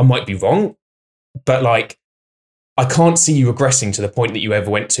 I might be wrong, but like, I can't see you regressing to the point that you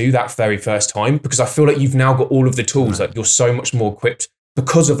ever went to that very first time, because I feel like you've now got all of the tools, like you're so much more equipped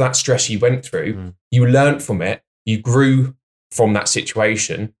because of that stress you went through. You learned from it, you grew from that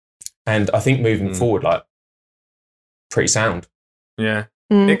situation. And I think moving forward, like pretty sound. Yeah.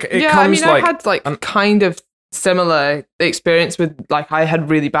 It I mean, I had like kind of similar experience with like, I had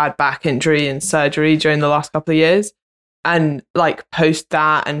really bad back injury and surgery during the last couple of years. And like post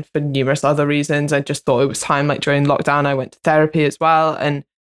that and for numerous other reasons, I just thought it was time, like during lockdown, I went to therapy as well. And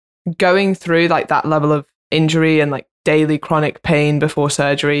going through like that level of injury and like daily chronic pain before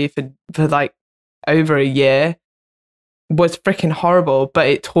surgery for like over a year was freaking horrible, but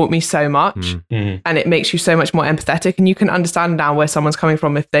it taught me so much. And it makes you so much more empathetic, and you can understand now where someone's coming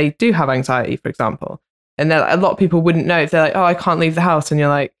from if they do have anxiety, for example. And a lot of people wouldn't know if they're like, oh, I can't leave the house. And you're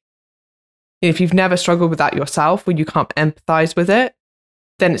like, if you've never struggled with that yourself, or you can't empathize with it,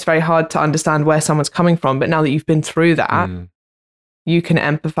 then it's very hard to understand where someone's coming from. But now that you've been through that, you can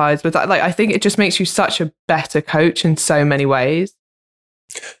empathize with that. Like, I think it just makes you such a better coach in so many ways.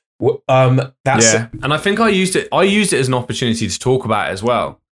 And I think I used it as an opportunity to talk about it as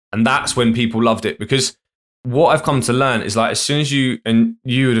well. And that's when people loved it, because what I've come to learn is like, as soon as you, and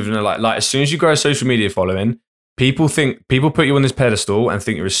you would have known, like as soon as you grow a social media following, people put you on this pedestal and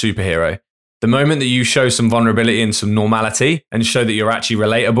think you're a superhero. The moment that you show some vulnerability and some normality and show that you're actually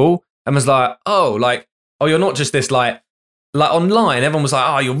relatable, and was like, oh, you're not just this like online, everyone was like,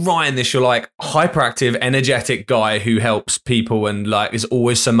 oh, you're Ryan, you're like hyperactive, energetic guy who helps people and like is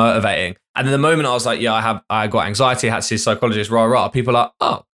always so motivating. And then the moment I was like, yeah, I got anxiety, I had to see a psychologist, rah, people are like,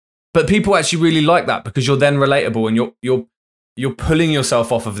 oh. But people actually really like that, because you're then relatable and you're pulling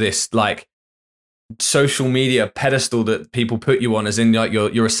yourself off of this like social media pedestal that people put you on, as in like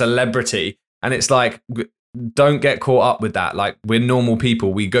you're a celebrity. And it's like, don't get caught up with that. Like, we're normal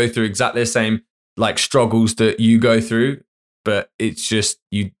people. We go through exactly the same like struggles that you go through, but it's just,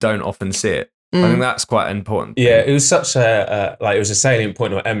 you don't often see it. I think that's quite important. Yeah, it was such it was a salient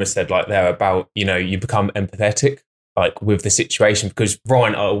point what Emma said like there about, you become empathetic like with the situation, because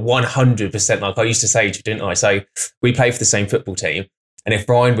Ryan, 100%, like I used to say to you, didn't I? So we play for the same football team. And if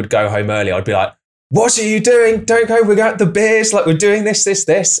Ryan would go home early, I'd be like, what are you doing? Don't go, we're at the beers, like we're doing this.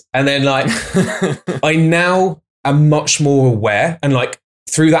 And then like, I now am much more aware, and like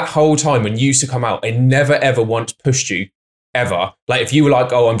through that whole time when you used to come out, I never ever once pushed you ever. Like if you were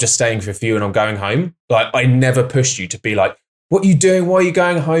like, oh, I'm just staying for a few and I'm going home. Like I never pushed you to be like, what are you doing? Why are you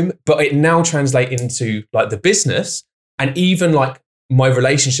going home? But it now translates into like the business and even like my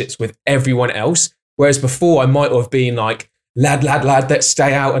relationships with everyone else. Whereas before I might have been like, lad, let's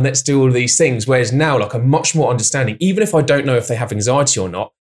stay out and let's do all of these things. Whereas now, like I'm much more understanding, even if I don't know if they have anxiety or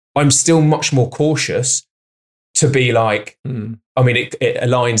not, I'm still much more cautious to be like, I mean, it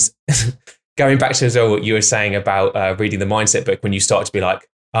aligns, going back to as well what you were saying about reading the mindset book when you start to be like,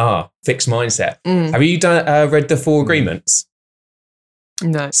 fixed mindset. Have you read the 4 Agreements?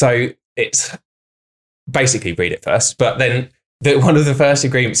 No. So it's basically read it first, but then one of the first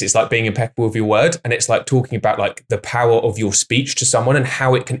agreements is like being impeccable with your word. And it's like talking about like the power of your speech to someone and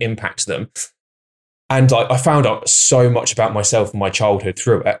how it can impact them. And like I found out so much about myself and my childhood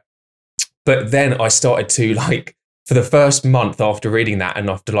through it. But then I started to like, for the first month after reading that and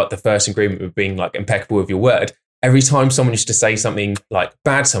after like the first agreement of being like impeccable with your word, every time someone used to say something like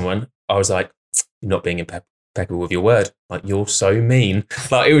bad to someone, I was like, you're not being impeccable with your word. Like you're so mean.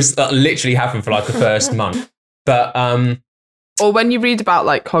 Like it was literally happened for like the first month. But or when you read about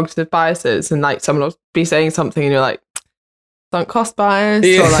like cognitive biases and like someone will be saying something and you're like, sunk cost bias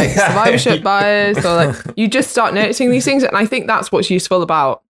or like survivorship bias or like you just start noticing these things. And I think that's what's useful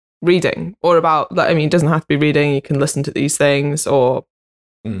about reading or about like, I mean, it doesn't have to be reading. You can listen to these things or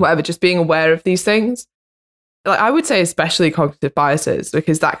whatever, just being aware of these things. Like I would say especially cognitive biases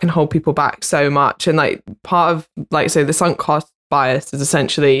because that can hold people back so much. And like part of like, so the sunk cost bias is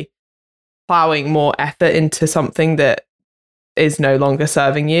essentially plowing more effort into something that is no longer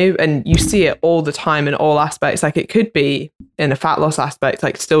serving you. And you see it all the time in all aspects. Like it could be in a fat loss aspect,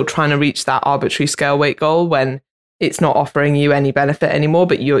 like still trying to reach that arbitrary scale weight goal when it's not offering you any benefit anymore,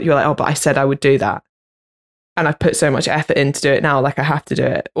 but you're like, oh, but I said I would do that. And I've put so much effort in to do it now, like I have to do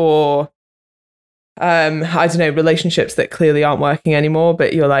it. Or, I don't know, relationships that clearly aren't working anymore,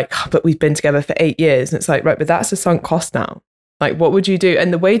 but you're like, oh, but we've been together for 8 years. And it's like, right, but that's a sunk cost now. Like, what would you do?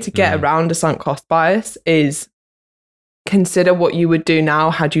 And the way to get around a sunk cost bias is consider what you would do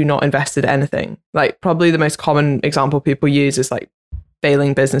now had you not invested anything. Like probably the most common example people use is like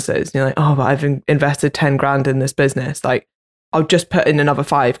failing businesses. And you're like, oh, but I've invested 10 grand in this business. Like I'll just put in another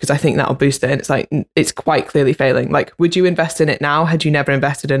 5 because I think that'll boost it. And it's like, it's quite clearly failing. Like, would you invest in it now had you never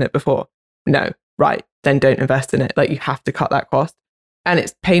invested in it before? No. Right. Then don't invest in it. Like you have to cut that cost. And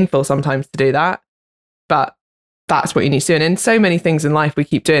it's painful sometimes to do that, but that's what you need to do. And in so many things in life, we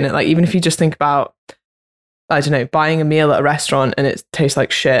keep doing it. Like even if you just think about, I don't know, buying a meal at a restaurant and it tastes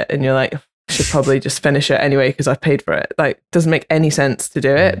like shit and you're like, I should probably just finish it anyway because I've paid for it. Like, doesn't make any sense to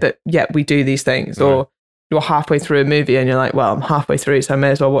do it, but yet we do these things. Or you're halfway through a movie and you're like, well, I'm halfway through, so I may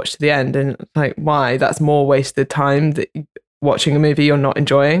as well watch to the end. And it's like, why? That's more wasted time that watching a movie you're not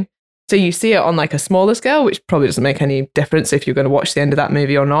enjoying. So you see it on like a smaller scale, which probably doesn't make any difference if you're going to watch the end of that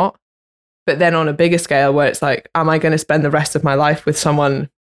movie or not. But then on a bigger scale where it's like, am I going to spend the rest of my life with someone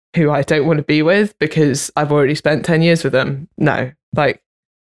who I don't want to be with because I've already spent 10 years with them? No, like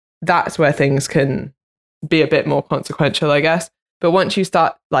that's where things can be a bit more consequential, I guess. But once you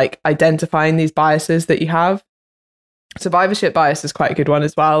start like identifying these biases that you have, survivorship bias is quite a good one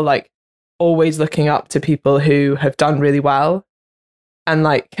as well. Like always looking up to people who have done really well. And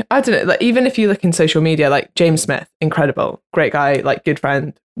like, I don't know, like even if you look in social media, like James Smith, incredible, great guy, like good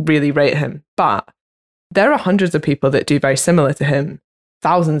friend, really rate him. But there are hundreds of people that do very similar to him,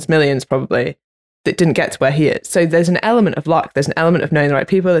 thousands, millions probably, that didn't get to where he is. So there's an element of luck. There's an element of knowing the right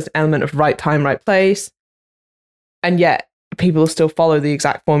people. There's an element of right time, right place. And yet people still follow the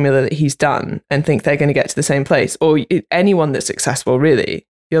exact formula that he's done and think they're going to get to the same place. Or anyone that's successful, really.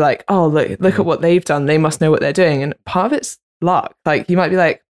 You're like, oh, look at what they've done. They must know what they're doing. And part of it's luck. Like you might be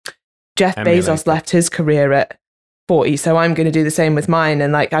like, Jeff Bezos left his career at 40, so I'm going to do the same with mine.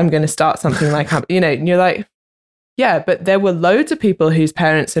 And like, I'm going to start something like, and you're like, yeah, but there were loads of people whose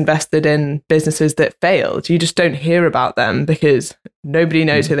parents invested in businesses that failed. You just don't hear about them because nobody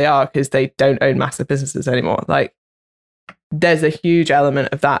knows who they are because they don't own massive businesses anymore. Like there's a huge element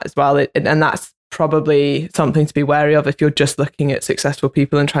of that as well. And that's probably something to be wary of if you're just looking at successful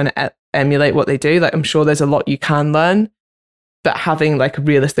people and trying to emulate what they do. Like I'm sure there's a lot you can learn, but having like a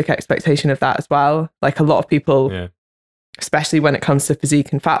realistic expectation of that as well. Like a lot of people, especially when it comes to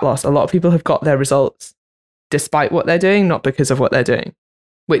physique and fat loss, a lot of people have got their results despite what they're doing, not because of what they're doing,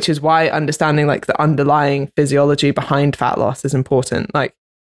 which is why understanding like the underlying physiology behind fat loss is important. Like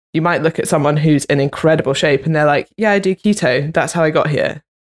you might look at someone who's in incredible shape and they're like, yeah, I do keto. That's how I got here.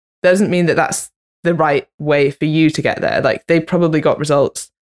 That doesn't mean that that's the right way for you to get there. Like they probably got results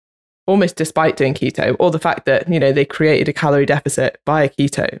almost despite doing keto, or the fact that, they created a calorie deficit via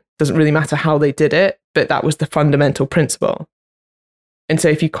keto. Doesn't really matter how they did it, but that was the fundamental principle. And so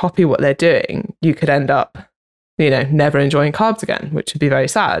if you copy what they're doing, you could end up, never enjoying carbs again, which would be very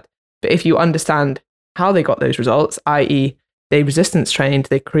sad. But if you understand how they got those results, i.e. they resistance trained,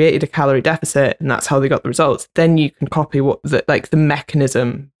 they created a calorie deficit, and that's how they got the results, then you can copy the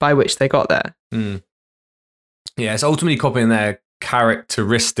mechanism by which they got there. Mm. Yeah, it's ultimately copying their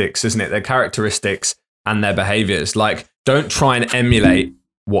characteristics, isn't it? Their characteristics and their behaviors. Like, don't try and emulate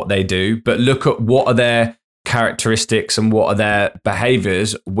what they do, but look at what are their characteristics and what are their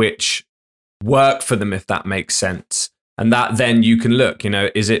behaviors which work for them, if that makes sense. And that then you can look,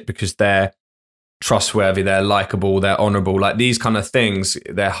 is it because they're trustworthy, they're likable, they're honorable, like these kind of things.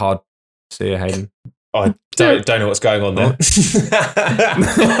 They're hard. See you, Hayden. I don't know what's going on there. But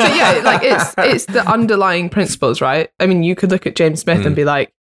yeah, like it's the underlying principles, right? I mean, you could look at James Smith and be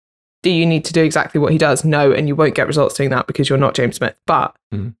like, do you need to do exactly what he does? No, and you won't get results doing that because you're not James Smith. But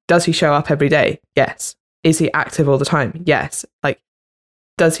does he show up every day? Yes. Is he active all the time? Yes. Like,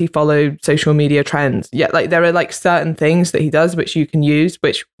 does he follow social media trends? Yeah, like there are like certain things that he does which you can use,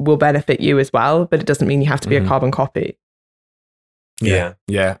 which will benefit you as well, but it doesn't mean you have to be a carbon copy. Yeah.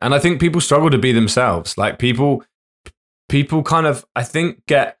 And I think people struggle to be themselves. Like people kind of, I think,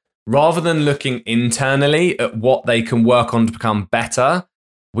 rather than looking internally at what they can work on to become better,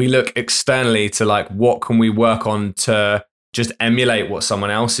 we look externally to like, what can we work on to just emulate what someone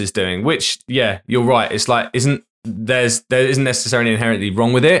else is doing, which, yeah, you're right. It's like, there isn't necessarily inherently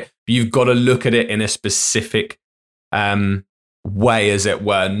wrong with it, but you've got to look at it in a specific way, as it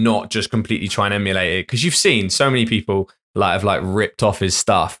were, not just completely try and emulate it. Because you've seen so many people have ripped off his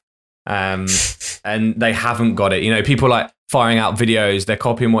stuff, and they haven't got it. People like firing out videos, they're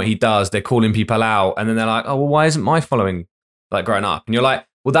copying what he does, they're calling people out, and then they're like, oh, well, why isn't my following like growing up? And you're like,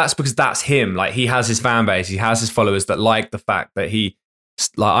 well, that's because that's him. Like, he has his fan base, he has his followers that like the fact that he,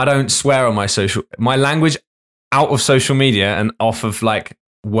 like, I don't swear on my language out of social media and off of like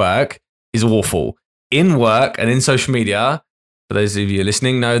work is awful. In work and in social media, for those of you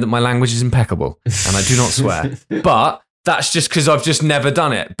listening, know that my language is impeccable and I do not swear. But that's just because I've just never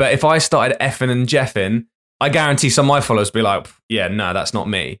done it. But if I started effing and jeffing, I guarantee some of my followers would be like, yeah, no, that's not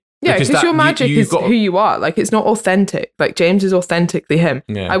me. Yeah, because your magic is who you are. Like, it's not authentic. Like, James is authentically him.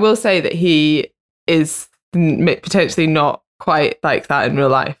 Yeah. I will say that he is potentially not quite like that in real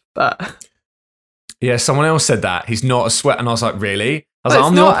life, but... Yeah, someone else said that. He's not a sweat. And I was like, really? I was like,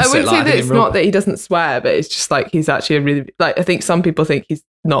 I'm the opposite. I wouldn't say that it's not that he doesn't swear, but it's just like he's actually a really... Like, I think some people think he's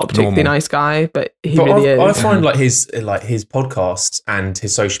not a particularly nice guy, but he really is. I find like his podcasts and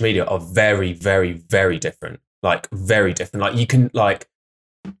his social media are very, very, very different. Like, very different. Like, you can, like...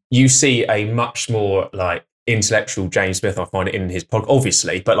 You see a much more, like, intellectual James Smith, I find it in his podcast,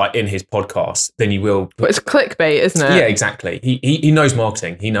 obviously, but like in his podcast, than you will... But it's clickbait, isn't it? Yeah, exactly. He knows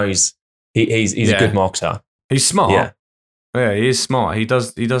marketing. He knows... He's a good marketer. He's smart. Yeah, he is smart. He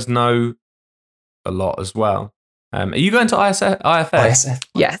does know a lot as well. Are you going to IFS?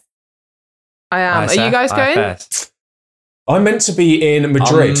 Yes, I am. Are you guys going? IFS. I'm meant to be in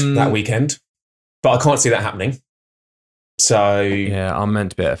Madrid that weekend, but I can't see that happening. So yeah, I'm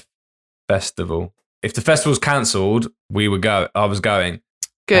meant to be at a festival. If the festival's cancelled, we would go. I was going.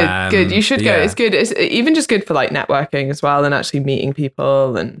 Good. You should go. It's good. It's even just good for like networking as well, and actually meeting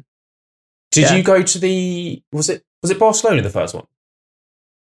people. And did you go to the? Was it Barcelona, the first one?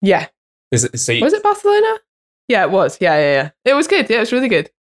 Yeah. Was it Barcelona? Yeah, it was. Yeah. It was good. Yeah, it was really good.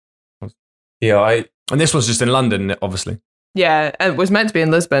 Yeah, and this was just in London, obviously. Yeah, it was meant to be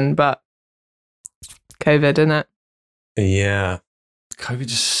in Lisbon, but COVID, didn't it? Yeah. COVID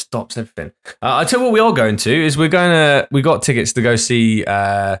just stops everything. I'll tell you what we are going to is we got tickets to go see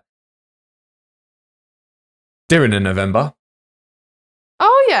Dylan in November.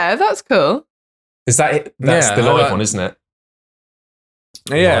 Oh yeah, that's cool. Is that it? That's the live one, isn't it?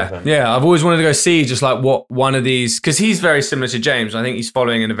 Yeah. I've always wanted to go see just like what one of these, because he's very similar to James. I think he's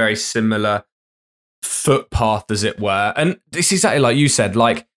following in a very similar footpath, as it were. And it's exactly like you said,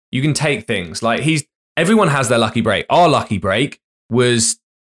 like you can take things like everyone has their lucky break. Our lucky break was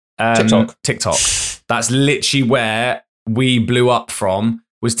TikTok. That's literally where we blew up from,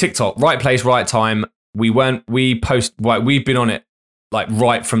 was TikTok. Right place, right time. We've been on it like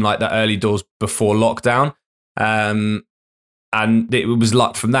right from like the early doors before lockdown. And it was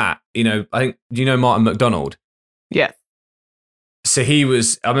luck from that. I think, do you know Martin McDonald? Yeah. So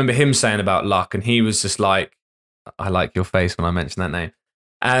I remember him saying about luck, and he was just like, I like your face when I mention that name.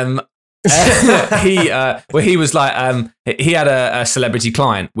 He was like, he had a celebrity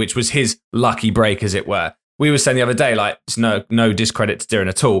client, which was his lucky break, as it were, we were saying the other day, like, it's no discredit to Darren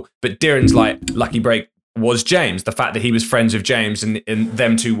at all, but Darren's like lucky break was James. The fact that he was friends with James and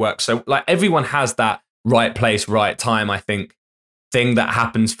them two work. So like everyone has that right place, right time, I think, thing that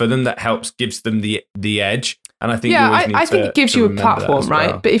happens for them that gives them the edge. And I think I think it gives you a platform,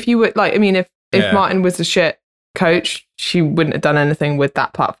 right? Well. But if you were like, I mean, if Martin was a shit coach, she wouldn't have done anything with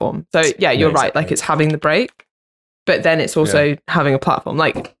that platform. So yeah, you're right. Like it's having the break, but then it's also having a platform.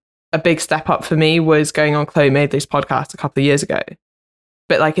 Like a big step up for me was going on Chloe Madeley's podcast a couple of years ago.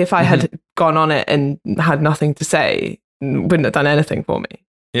 But like if I had gone on it and had nothing to say, wouldn't have done anything for me.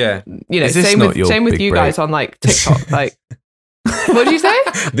 Yeah. You know, same with you guys on like TikTok. Like, what did you say?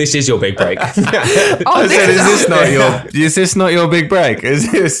 This is your big break. Is this not your big break?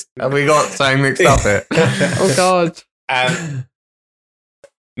 Have we got something mixed up here? Oh God.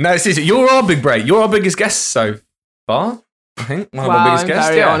 No, seriously, you're our big break. You're our biggest guest so far. I think one of our biggest guests.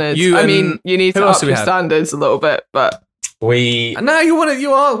 Very honoured. You need to up your standards a little bit, but we had Hayley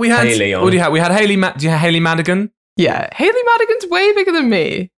on. What do you have? We had Hayley. Do you have Hayley Madigan? Yeah, Hayley Madigan's way bigger than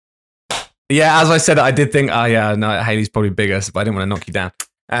me. Yeah, as I said, I did think, Hayley's probably bigger, but I didn't want to knock you down.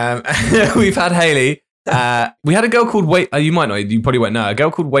 We've had Hayley. We had a girl called you might know, you probably won't know, a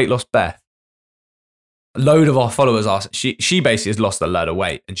girl called Weight Loss Beth. A load of our followers asked. She basically has lost a load of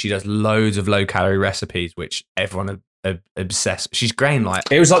weight, and she does loads of low calorie recipes, which everyone obsessed. She's gained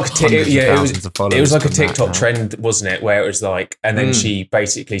like it was like it was like a TikTok trend, wasn't it? Where it was like, and then she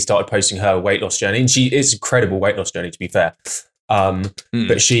basically started posting her weight loss journey, and it's an incredible weight loss journey, to be fair.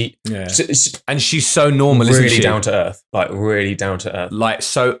 But she and she's so normal, really isn't she? down to earth, like really down to earth. Like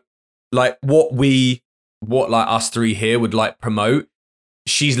so, like what like us three here would like promote.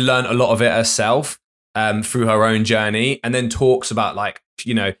 She's learned a lot of it herself through her own journey, and then talks about like,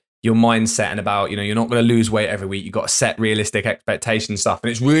 you know, your mindset and about, you know, you're not going to lose weight every week. You've got to set realistic expectations stuff.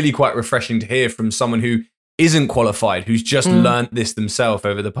 And it's really quite refreshing to hear from someone who isn't qualified, who's just learned this themselves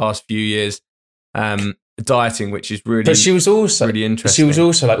over the past few years. Dieting, which is really, but she was also really interesting. She was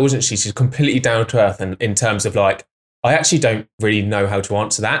also like, wasn't she? She's completely down to earth, and in terms of like, I actually don't really know how to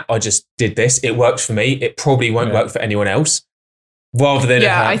answer that. I just did this. It works for me. It probably won't work for anyone else. Rather than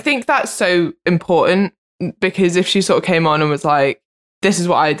I think that's so important, because if she sort of came on and was like, "This is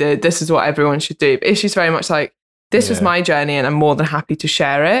what I did. This is what everyone should do," but if she's very much like, "This was my journey, and I'm more than happy to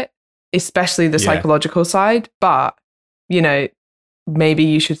share it," especially the psychological side. But you know, maybe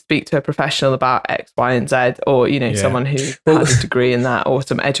you should speak to a professional about X, Y, and Z, or, you know, someone who has a degree in that or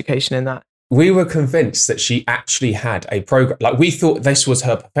some education in that. We were convinced that she actually had a program. Like, we thought this was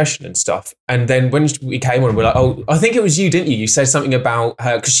her profession and stuff. And then when we came on, we're like, oh, I think it was you, didn't you? You said something about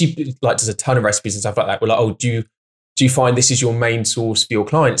her, because she like does a ton of recipes and stuff like that. We're like, oh, do you find this is your main source for your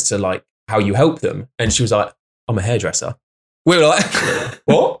clients to like how you help them? And she was like, I'm a hairdresser. We were like,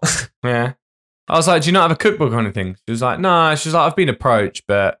 what? Yeah. I was like, do you not have a cookbook or anything? She was like, no. She was like, I've been approached,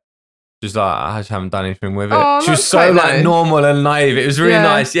 but she's like, I just haven't done anything with it. Oh, she was so like normal and naive. It was really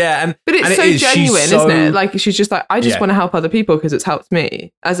nice. Yeah. But it's so genuine, isn't it? Like, she's just like, I just want to help other people because it's helped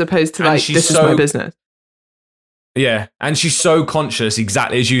me, as opposed to like, this is my business. Yeah. And she's so conscious,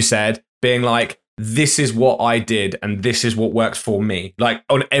 exactly as you said, being like, this is what I did and this is what works for me. Like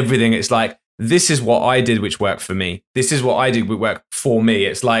on everything, it's like, this is what I did which worked for me. This is what I did which worked for me.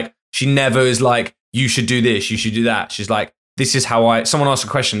 It's like, she never is like, you should do this, you should do that. She's like, this is how someone asked a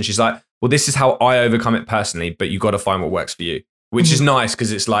question. She's like, well, this is how I overcome it personally, but you got to find what works for you, which is nice,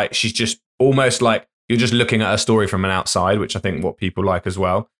 because it's like, she's just almost like, you're just looking at her story from an outside, which I think what people like as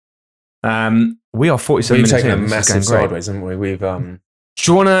well. We are 47 minutes in. We've taken a massive sideways, haven't we? We've, Do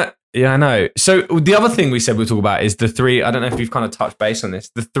you want to, yeah, I know. So the other thing we said we'll talk about is the three, I don't know if you've kind of touched base on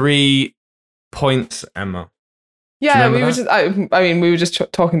this, the 3 points, Emma. Yeah, we were just, I mean, we were just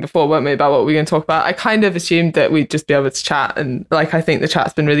talking before, weren't we, about what we were going to talk about. I kind of assumed that we'd just be able to chat, and like, I think the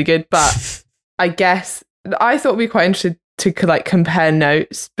chat's been really good, but I guess I thought we'd be quite interested to like compare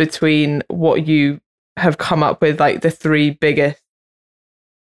notes between what you have come up with, like the 3 biggest,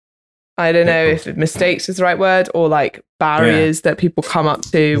 I don't know if mistakes is the right word, or like barriers that people come up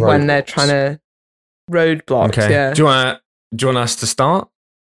to when they're trying to roadblocks. Okay. Yeah. Do you want us to start?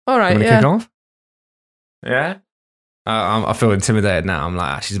 All right. Kick off? Yeah. I feel intimidated now. I'm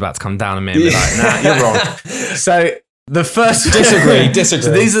like, she's about to come down on me and be like, nah, you're wrong. So the first disagree.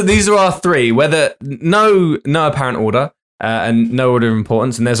 So these are our 3. Whether no apparent order and no order of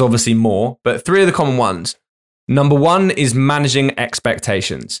importance, and there's obviously more, but 3 of the common ones. Number 1 is managing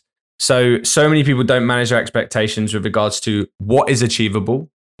expectations. So many people don't manage their expectations with regards to what is achievable.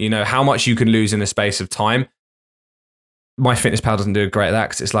 You know, how much you can lose in a space of time. MyFitnessPal doesn't do great at that,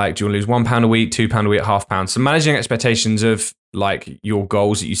 because it's like, do you want to lose £1 a week, £2 a week, £0.5? So managing expectations of like your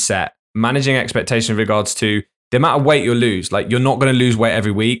goals that you set managing expectation in regards to the amount of weight you'll lose. Like, you're not going to lose weight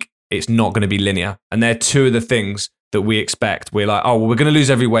every week. It's not going to be linear. And they're two of the things that we expect. We're like, oh, well, we're going to lose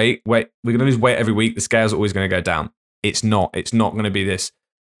weight. We're going to lose weight every week. The scale's always going to go down. It's not going to be this.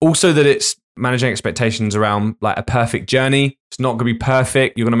 Also, that it's managing expectations around like a perfect journey. It's not going to be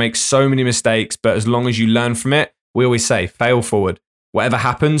perfect. You're going to make so many mistakes, but as long as you learn from it, we always say, fail forward. Whatever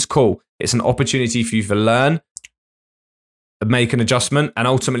happens, cool. It's an opportunity for you to learn, make an adjustment, and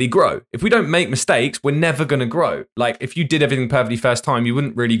ultimately grow. If we don't make mistakes, we're never going to grow. Like, if you did everything perfectly first time, you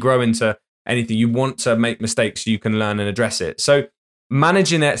wouldn't really grow into anything. You want to make mistakes so you can learn and address it. So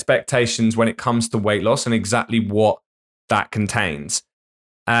managing expectations when it comes to weight loss and exactly what that contains.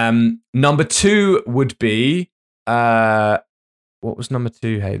 Number 2 would be, what was number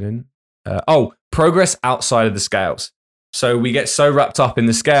 2, Hayden? Progress outside of the scales. So we get so wrapped up in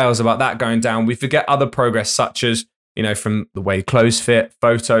the scales about that going down, we forget other progress such as, from the way clothes fit,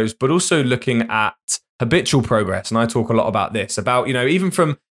 photos, but also looking at habitual progress. And I talk a lot about this, about, even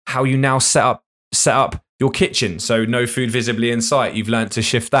from how you now set up your kitchen. So no food visibly in sight. You've learned to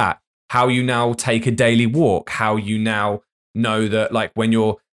shift that. How you now take a daily walk. How you now know that, like, when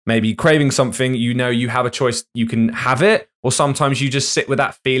you're maybe craving something, you have a choice. You can have it, or sometimes you just sit with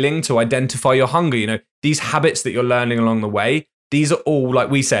that feeling to identify your hunger. These habits that you're learning along the way, these are all, like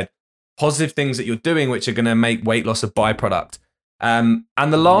we said, positive things that you're doing, which are going to make weight loss a byproduct. And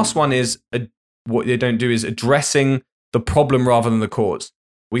the last one is what they don't do is addressing the problem rather than the cause.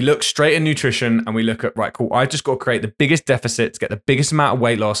 We look straight at nutrition and we look at, right, cool, I've just got to create the biggest deficit to get the biggest amount of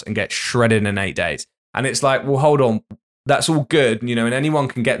weight loss and get shredded in 8 days. And it's like, well, hold on, that's all good, and anyone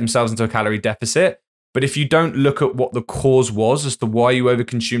can get themselves into a calorie deficit. But if you don't look at what the cause was as to why you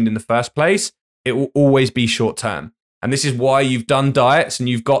overconsumed in the first place, it will always be short term. And this is why you've done diets and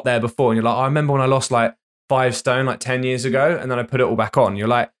you've got there before. And you're like, I remember when I lost like 5 stone like 10 years ago, and then I put it all back on. You're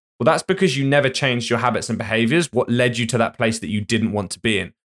like, well, that's because you never changed your habits and behaviors. What led you to that place that you didn't want to be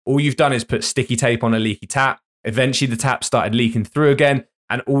in? All you've done is put sticky tape on a leaky tap. Eventually the tap started leaking through again.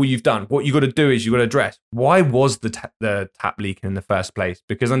 And all you've done, what you got to do is you got to address, why was the tap leaking in the first place?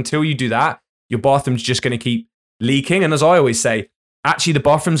 Because until you do that, your bathroom's just going to keep leaking. And as I always say, actually the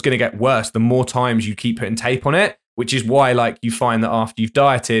bathroom's going to get worse the more times you keep putting tape on it, which is why, like, you find that after you've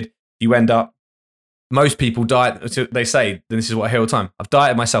dieted, you end up, most people diet, they say, and this is what I hear all the time, I've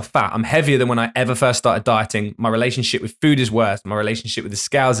dieted myself fat. I'm heavier than when I ever first started dieting. My relationship with food is worse. My relationship with the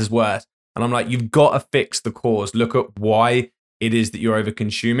scales is worse. And I'm like, you've got to fix the cause. Look at why it is that you're over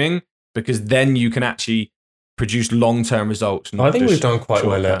consuming, because then you can actually produce long-term results. I think we've done quite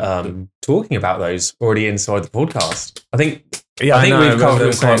well at talking about those already inside the podcast. I think we've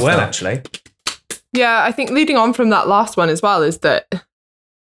covered them quite well, actually. Yeah, I think leading on from that last one as well is that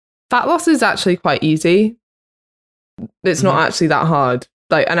fat loss is actually quite easy. It's not actually that hard.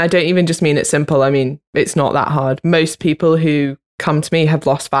 And I don't even just mean it's simple. I mean, it's not that hard. Most people who come to me have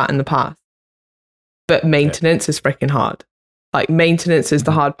lost fat in the past, but maintenance is freaking hard. Like, maintenance is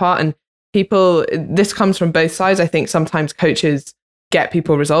the hard part. And people, this comes from both sides. I think sometimes coaches get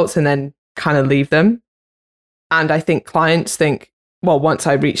people results and then kind of leave them. And I think clients think, well, once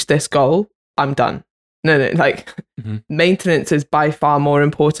I reach this goal, I'm done. No, maintenance is by far more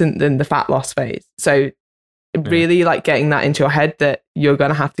important than the fat loss phase. So really like getting that into your head that you're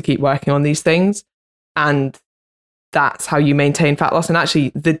going to have to keep working on these things. And that's how you maintain fat loss. And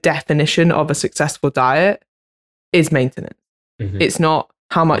actually the definition of a successful diet is maintenance. It's not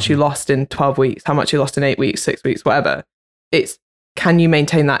how much you lost in 12 weeks, how much you lost in 8 weeks, 6 weeks, whatever. It's, can you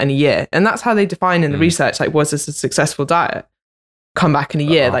maintain that in a year? And that's how they define in the research, like, was this a successful diet? Come back in a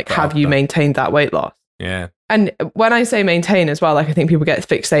year, like, have you maintained that weight loss? Yeah. And when I say maintain as well, like, I think people get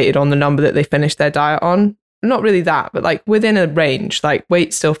fixated on the number that they finished their diet on. Not really that, but like within a range, like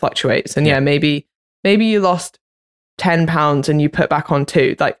weight still fluctuates. And maybe you lost 10 pounds and you put back on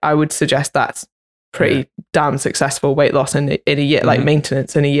 2. Like, I would suggest that's pretty damn successful weight loss in a year, like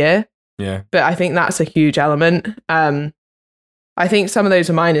maintenance in a year. Yeah. But I think that's a huge element. I think some of those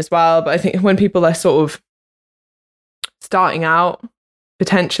are mine as well. But I think when people are sort of starting out,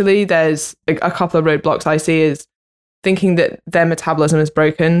 potentially there's a couple of roadblocks I see is thinking that their metabolism is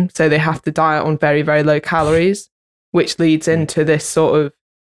broken. So they have to diet on very, very low calories, which leads into this sort of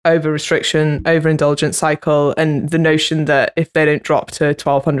over-restriction, overindulgence cycle. And the notion that if they don't drop to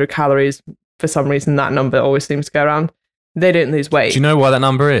 1,200 calories, for some reason, that number always seems to go around, they don't lose weight. Do you know why that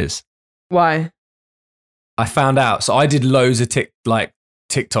number is? Why? I found out. So I did loads of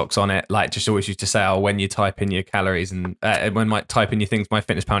TikToks on it. Like, just always used to say, when you type in your calories and when I type in your things,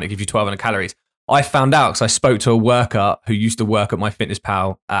 MyFitnessPal, it gives you 1,200 calories. I found out because I spoke to a worker who used to work at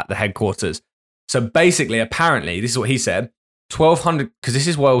MyFitnessPal at the headquarters. So basically, apparently, this is what he said. 1,200, because this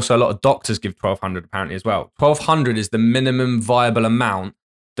is why also a lot of doctors give 1,200 apparently as well. 1,200 is the minimum viable amount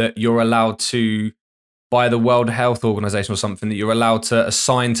that you're allowed to, by the World Health Organization or something, that you're allowed to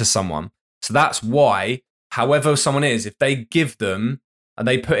assign to someone. So that's why, however someone is, if they give them and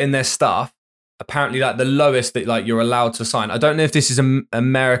they put in their stuff, apparently like the lowest that like you're allowed to assign. I don't know if this is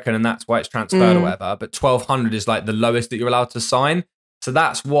American and that's why it's transferred or whatever, but 1,200 is like the lowest that you're allowed to assign. So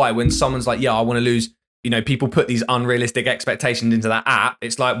that's why when someone's like, yeah, I want to lose, people put these unrealistic expectations into that app.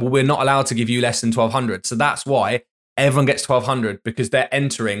 It's like, well, we're not allowed to give you less than 1,200. So that's why everyone gets 1,200, because they're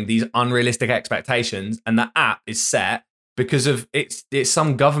entering these unrealistic expectations, and the app is set because of it's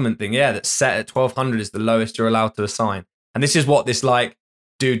some government thing, that's set at 1,200 is the lowest you're allowed to assign. And this is what this like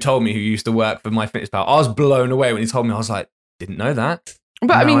dude told me who used to work for MyFitnessPal. I was blown away when he told me. I was like, didn't know that.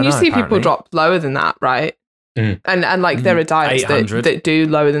 But I mean, you see apparently people drop lower than that, right? And like there are diets that do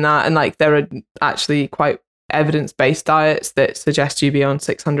lower than that, and like there are actually quite evidence-based diets that suggest you be on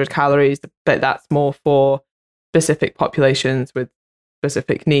 600 calories, but that's more for specific populations with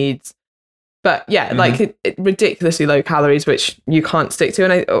specific needs. But yeah, like ridiculously low calories, which you can't stick to.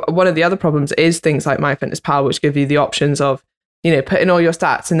 And one of the other problems is things like MyFitnessPal, which give you the options of, put in all your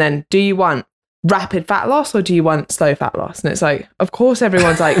stats, and then do you want rapid fat loss or do you want slow fat loss? And it's like, of course,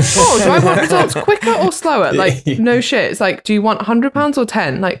 everyone's like, oh, do I want results quicker or slower? Like, no shit. It's like, do you want 100 pounds or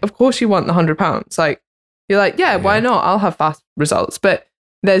 10? Like, of course you want the 100 pounds. Like, you're like, yeah, why not? I'll have fast results. But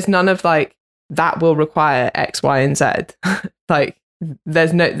there's none of like, that will require X, Y, and Z. Like,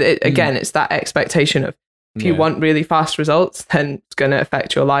 there's no, again, it's that expectation of if you want really fast results, then it's going to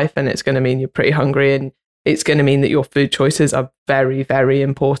affect your life, and it's going to mean you're pretty hungry, and it's going to mean that your food choices are very, very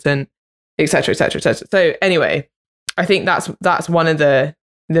important, et cetera, et cetera, et cetera. So anyway, I think that's one of the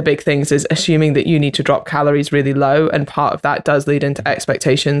big things, is assuming that you need to drop calories really low. And part of that does lead into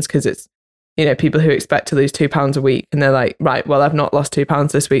expectations, because it's, people who expect to lose 2 pounds a week, and they're like, right, well, I've not lost 2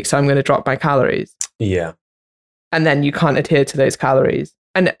 pounds this week, so I'm going to drop my calories. Yeah. And then you can't adhere to those calories.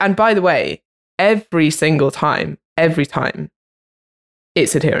 And by the way, every time,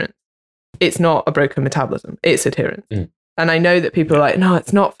 it's adherence. It's not a broken metabolism. It's adherence. And I know that people are like, no,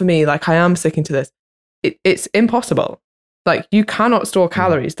 it's not for me. Like, I am sticking to this. It's impossible. Like, you cannot store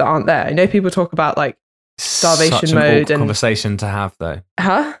calories that aren't there. I know people talk about like starvation Such mode and conversation to have though.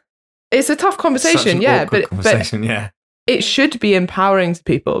 Huh? It's a tough conversation, but it should be empowering to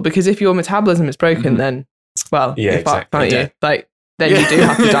people, because if your metabolism is broken, then you're fucked, aren't you? Like, then you do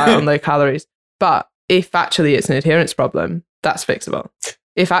have to diet on low calories. But if actually it's an adherence problem, that's fixable.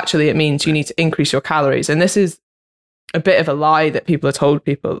 If actually it means you need to increase your calories, and this is a bit of a lie that people are told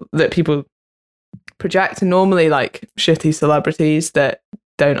people, that people project, and normally like shitty celebrities that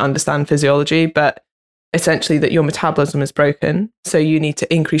don't understand physiology, but essentially that your metabolism is broken, so you need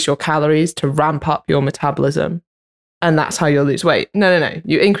to increase your calories to ramp up your metabolism, and that's how you'll lose weight. No.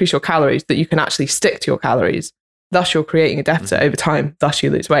 You increase your calories that you can actually stick to your calories. Thus, you're creating a deficit over time. Thus, you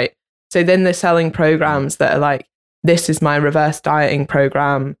lose weight. So then they're selling programs that are like, this is my reverse dieting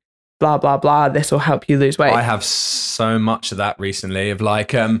program, blah, blah, blah. This will help you lose weight. I have so much of that recently, of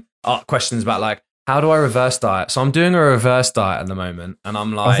like questions about like, how do I reverse diet? So I'm doing a reverse diet at the moment, and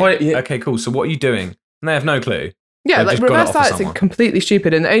I'm like, okay, cool. So what are you doing? And they have no clue. Yeah, like reverse diets are completely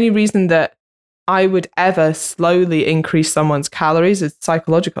stupid. And the only reason that I would ever slowly increase someone's calories is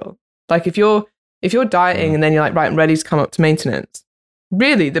psychological. Like if you're dieting and then you're like, right, I'm ready to come up to maintenance,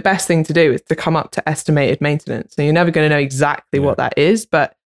 really the best thing to do is to come up to estimated maintenance. And you're never going to know exactly what that is,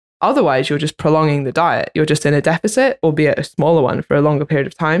 but otherwise you're just prolonging the diet. You're just in a deficit, albeit a smaller one, for a longer period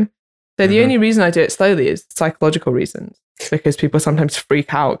of time. So the only reason I do it slowly is psychological reasons, because people sometimes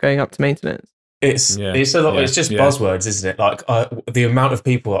freak out going up to maintenance. It's a lot. It's just buzzwords, isn't it? Like the amount of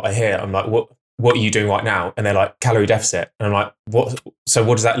people I hear, I'm like, what are you doing right now? And they're like, calorie deficit. And I'm like, what? So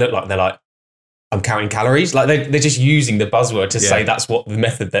what does that look like? And they're like, I'm counting calories. Like they're just using the buzzword to say that's what the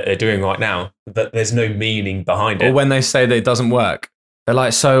method that they're doing right now. That there's no meaning behind it. Or when they say that it doesn't work, they're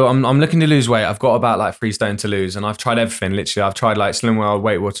like, so I'm looking to lose weight. I've got about like 3 stone to lose, and I've tried everything. Literally, I've tried like Slim World,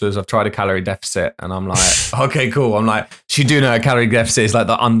 Weight Watchers. I've tried a calorie deficit, and I'm like, okay, cool. I'm like, so you do know a calorie deficit is like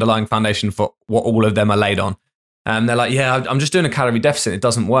the underlying foundation for what all of them are laid on. And they're like, yeah, I'm just doing a calorie deficit. It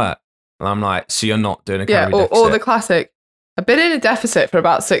doesn't work. And I'm like, so you're not doing a calorie deficit? Or the classic, I've been in a deficit for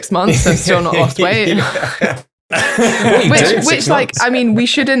about 6 months and still not lost weight. which like, I mean, we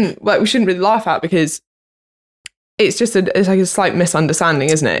shouldn't really laugh at, because it's like a slight misunderstanding,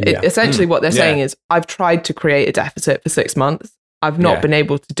 isn't it? Essentially what they're saying is, I've tried to create a deficit for 6 months. I've not been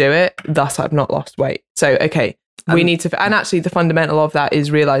able to do it. Thus, I've not lost weight. So, okay, we need to, and actually the fundamental of that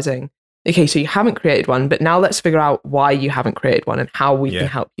is realizing, okay, so you haven't created one, but now let's figure out why you haven't created one and how we can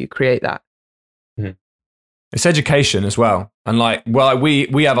help you create that. It's education as well. And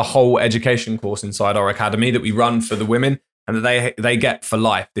we have a whole education course inside our academy that we run for the women and that they get for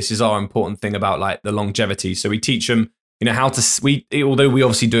life. This is our important thing about like the longevity. So we teach them, how to, although we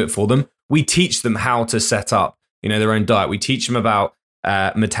obviously do it for them, we teach them how to set up, their own diet. We teach them about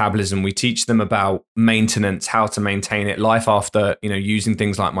metabolism. We teach them about maintenance, how to maintain it, life after, using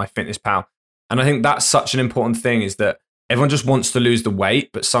things like MyFitnessPal. And I think that's such an important thing, is that everyone just wants to lose the weight,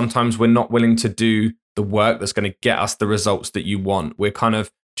 but sometimes we're not willing to do the work that's going to get us the results that you want. We're kind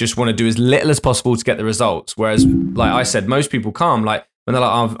of just want to do as little as possible to get the results. Whereas, like I said, most people come like when they're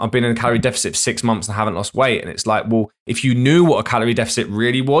like, I've been in a calorie deficit for 6 months and haven't lost weight. And it's like, well, if you knew what a calorie deficit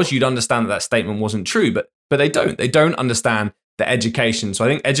really was, you'd understand that statement wasn't true. But they don't. They don't understand the education. So I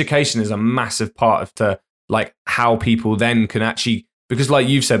think education is a massive part of like how people then can actually, because like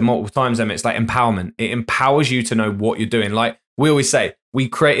you've said multiple times, Emma, it's like empowerment. It empowers you to know what you're doing. Like we always say, we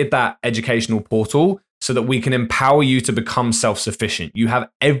created that educational portal so that we can empower you to become self-sufficient. You have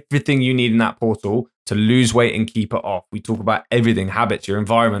everything you need in that portal to lose weight and keep it off. We talk about everything, habits, your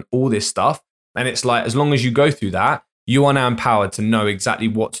environment, all this stuff. And it's like, as long as you go through that, you are now empowered to know exactly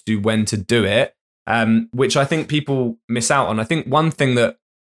what to do, when to do it, which I think people miss out on. I think one thing that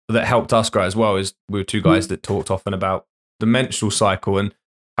helped us grow as well is we were two guys that talked often about the menstrual cycle and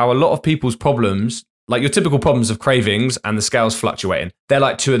how a lot of people's problems, like your typical problems of cravings and the scales fluctuating, they're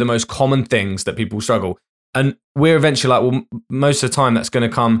like two of the most common things that people struggle. And we're eventually like, well, most of the time that's going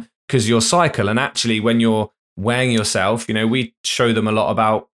to come because your cycle. And actually, when you're weighing yourself, we show them a lot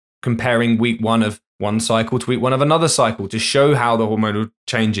about comparing week 1 of one cycle to week 1 of another cycle to show how the hormonal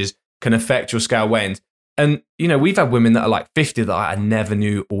changes can affect your scale weigh-ins. And, we've had women that are like 50 that I never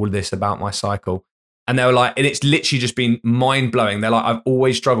knew all this about my cycle. And they were like, and it's literally just been mind blowing. They're like, I've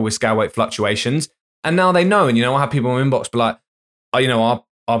always struggled with scale weight fluctuations. And now they know. And, I have people in my inbox be like,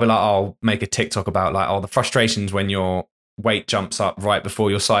 I'll be like, I'll make a TikTok about like, the frustrations when your weight jumps up right before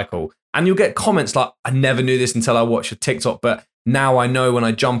your cycle. And you'll get comments like, I never knew this until I watched a TikTok, but now I know when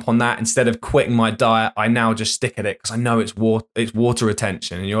I jump on that, instead of quitting my diet, I now just stick at it because I know it's water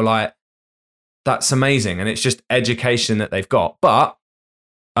retention. And you're like, that's amazing. And it's just education that they've got. But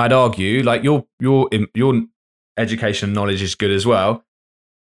I'd argue like your education knowledge is good as well.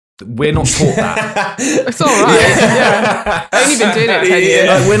 We're not taught that. It's all right. Yeah. I've only been doing it 10 years.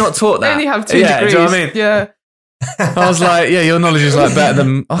 Like, we're not taught that. I only have 2 degrees. Do you know what I mean? Yeah. I was like, your knowledge is like better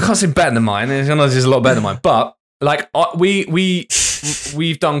than, I can't say better than mine. Your knowledge is a lot better than mine. But like we've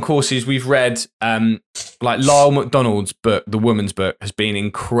done courses, we've read like Lyle McDonald's book, The Woman's Book, has been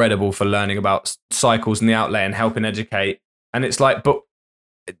incredible for learning about cycles and the outlay and helping educate. And it's like, but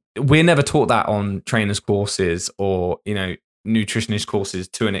we're never taught that on trainers courses or, nutritionist courses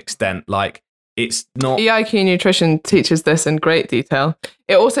to an extent. Like it's not. EIQ Nutrition teaches this in great detail.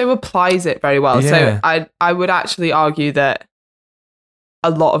 It also applies it very well. Yeah. So I would actually argue that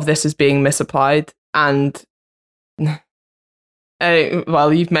a lot of this is being misapplied. And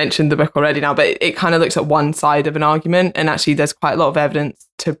well, you've mentioned the book already now, but it kind of looks at one side of an argument. And actually there's quite a lot of evidence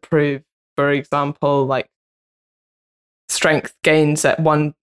to prove, for example, like strength gains at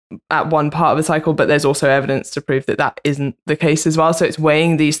one part of the cycle, but there's also evidence to prove that isn't the case as well. So it's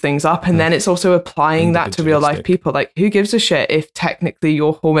weighing these things up, and then it's also applying that to real life people. Like, who gives a shit if technically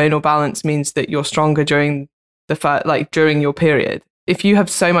your hormonal balance means that you're stronger during during your period? If you have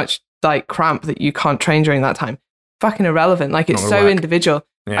so much like cramp that you can't train during that time, fucking irrelevant. Like, it's so individual.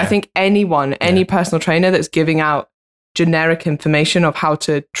 Yeah. I think any personal trainer that's giving out generic information of how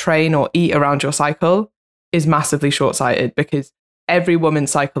to train or eat around your cycle is massively short-sighted, because every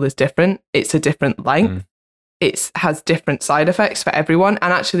woman's cycle is different. It's a different length. It has different side effects for everyone.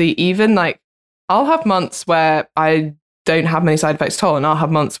 And actually, even like, I'll have months where I don't have many side effects at all. And I'll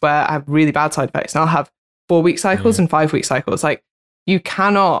have months where I have really bad side effects. And I'll have 4-week cycles and 5-week cycles. Like, you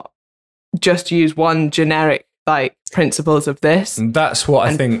cannot just use one generic, like, principles of this. And that's what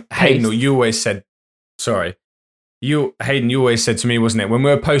I think, Hayden, you always said, Hayden, you always said to me, wasn't it? When we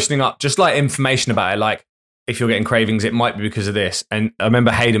were posting up just like information about it, like, if you're getting cravings, it might be because of this. And I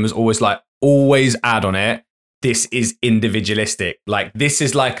remember Hayden was always like, always add on it, this is individualistic. Like, this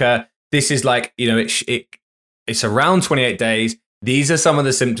is like, it's around 28 days. These are some of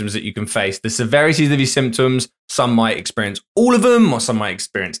the symptoms that you can face. The severities of these symptoms, some might experience all of them, or some might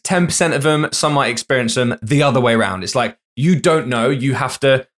experience 10% of them. Some might experience them the other way around. It's like, you don't know. You have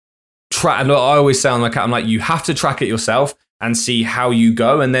to track. And I always say on my cat, I'm like, you have to track it yourself and see how you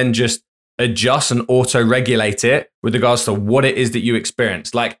go, and then just adjust and auto-regulate it with regards to what it is that you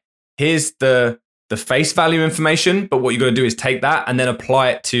experience. Like, here's the face value information, but what you got to do is take that and then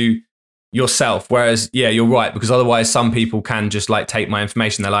apply it to yourself. Whereas, yeah, you're right, because otherwise some people can just like take my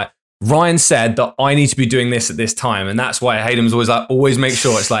information. They're like, Ryan said that I need to be doing this at this time. And that's why Hayden's always like, always make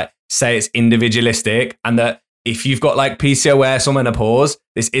sure it's like, say it's individualistic, and that if you've got like PCOS or menopause,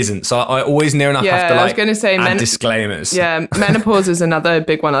 this isn't. So I always near enough have to like, I was going to say add disclaimers. Yeah, menopause is another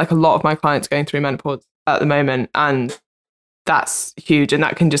big one. Like a lot of my clients are going through menopause at the moment, and that's huge. And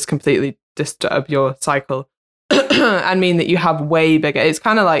that can just completely disturb your cycle and mean that you have way bigger. It's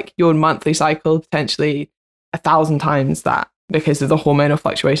kind of like your monthly cycle, potentially 1,000 times that, because of the hormonal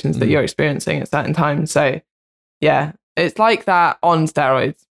fluctuations that you're experiencing at certain times. So yeah, it's like that on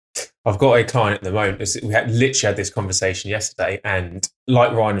steroids. I've got a client at the moment. We literally had this conversation yesterday, and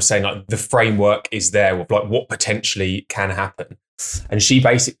like Ryan was saying, like the framework is there of like what potentially can happen. And she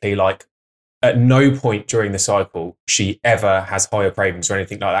basically like at no point during the cycle she ever has higher cravings or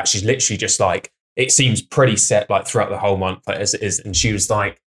anything like that. She's literally just like, it seems pretty set like throughout the whole month like, as it is. And she was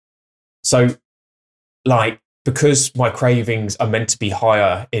like, so like, because my cravings are meant to be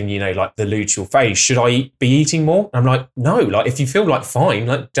higher in, you know, like the luteal phase, should I be eating more? And I'm like, no, like if you feel like fine,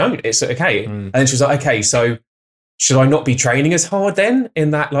 like don't, it's okay. And then she was like, okay, so should I not be training as hard then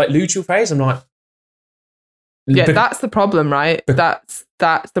in that like luteal phase? I'm like, yeah, that's the problem, right? That's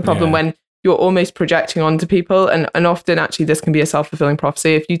the problem when you're almost projecting onto people. And often actually this can be a self-fulfilling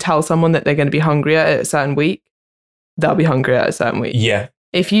prophecy. If you tell someone that they're going to be hungrier at a certain week, they'll be hungrier at a certain week. Yeah.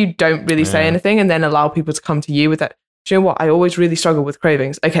 If you don't really say anything and then allow people to come to you with that, do you know what? I always really struggle with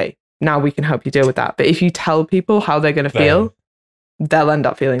cravings. Okay, now we can help you deal with that. But if you tell people how they're going to feel, they'll end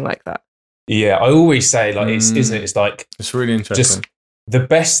up feeling like that. Yeah, I always say like, it's like, it's really interesting. Just the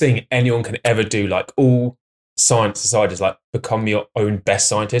best thing anyone can ever do, like all science aside, is like become your own best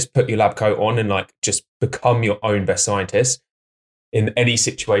scientist, put your lab coat on and like just become your own best scientist in any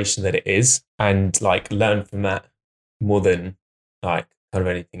situation that it is, and like learn from that more than like kind of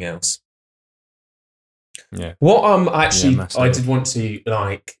anything else. Yeah. What actually I did want to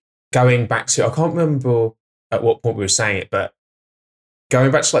like going back to, I can't remember at what point we were saying it, but going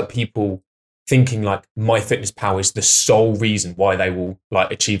back to like people thinking like MyFitnessPal is the sole reason why they will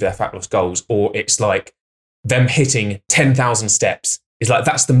like achieve their fat loss goals, or it's like them hitting 10,000 steps is like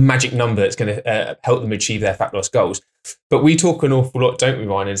that's the magic number that's going to help them achieve their fat loss goals. But we talk an awful lot, don't we,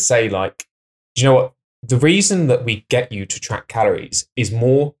 Ryan, and say like, do you know what? The reason that we get you to track calories is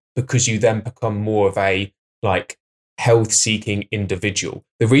more because you then become more of a like health-seeking individual.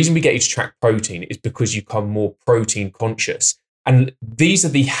 The reason we get you to track protein is because you become more protein conscious. And these are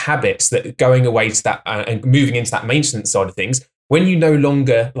the habits that going away to that and moving into that maintenance side of things, when you no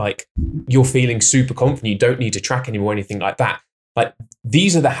longer like you're feeling super confident, you don't need to track anymore, anything like that. Like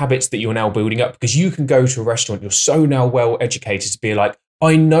these are the habits that you're now building up, because you can go to a restaurant, you're so now well educated to be like,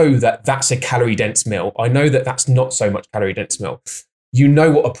 I know that that's a calorie dense meal. I know that that's not so much calorie dense meal. You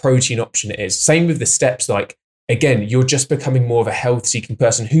know what a protein option it is. Same with the steps. Like, again, you're just becoming more of a health seeking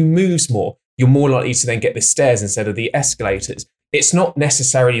person who moves more. You're more likely to then get the stairs instead of the escalators. It's not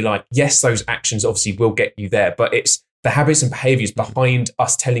necessarily like, yes, those actions obviously will get you there, but it's the habits and behaviors behind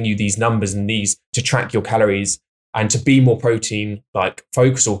us telling you these numbers and these to track your calories and to be more protein like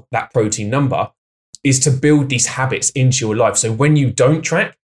focus, or that protein number, is to build these habits into your life. So when you don't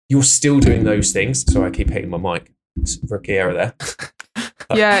track, you're still doing those things. Sorry, I keep hitting my mic. It's a rookie error there.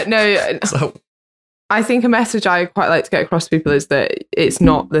 Yeah, no. So, I think a message I quite like to get across to people is that it's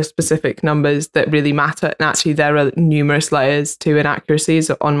not the specific numbers that really matter. And actually there are numerous layers to inaccuracies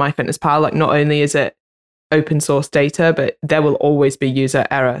on MyFitnessPal. Like not only is it open source data, but there will always be user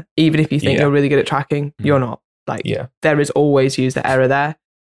error. Even if you think you're really good at tracking, you're not. Like there is always user error there.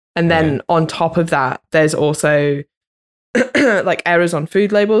 And then on top of that, there's also like errors on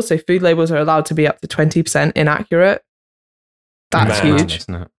food labels. So food labels are allowed to be up to 20% inaccurate. That's huge.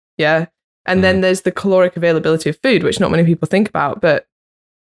 Isn't it? Yeah. And then there's the caloric availability of food, which not many people think about. But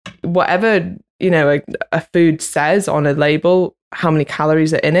whatever, you know, a food says on a label, how many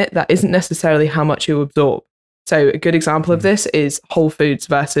calories are in it, that isn't necessarily how much you absorb. So a good example of this is whole foods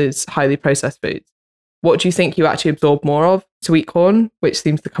versus highly processed foods. What do you think you actually absorb more of? Sweet corn, which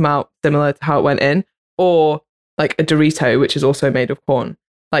seems to come out similar to how it went in, or like a Dorito, which is also made of corn.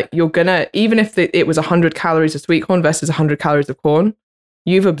 Like you're gonna, even if it was 100 calories of sweet corn versus 100 calories of corn,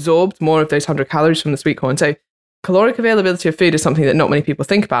 you've absorbed more of those 100 calories from the sweet corn. So caloric availability of food is something that not many people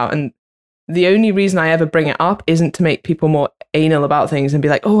think about. And the only reason I ever bring it up isn't to make people more anal about things and be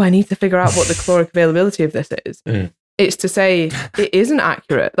like, oh, I need to figure out what the caloric availability of this is. It's to say it isn't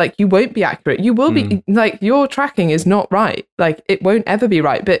accurate. Like you won't be accurate. You will be like your tracking is not right. Like it won't ever be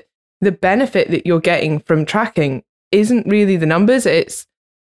right. But the benefit that you're getting from tracking isn't really the numbers. It's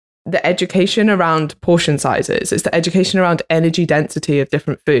the education around portion sizes. It's the education around energy density of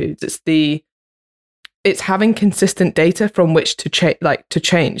different foods. It's the it's having consistent data from which to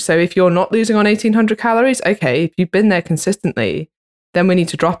change. So if you're not losing on 1800 calories, okay, if you've been there consistently, then we need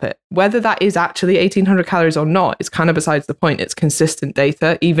to drop it. Whether that is actually 1800 calories or not is kind of besides the point. It's consistent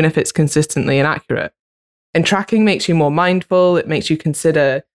data, even if it's consistently inaccurate. And tracking makes you more mindful. It makes you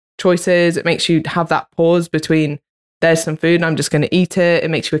consider choices. It makes you have that pause between there's some food and I'm just going to eat it. It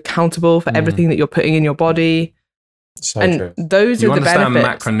makes you accountable for everything that you're putting in your body. So and true. Those are the benefits. You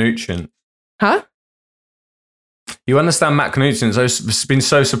understand macronutrient. Huh? You understand macronutrients. It's been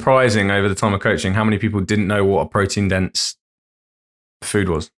so surprising over the time of coaching how many people didn't know what a protein-dense food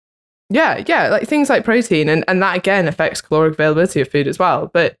was. Yeah, like things like protein, and that again affects caloric availability of food as well.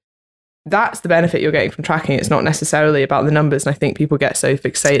 But that's the benefit you're getting from tracking. It's not necessarily about the numbers, and I think people get so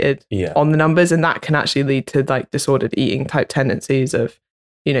fixated on the numbers, and that can actually lead to like disordered eating type tendencies of,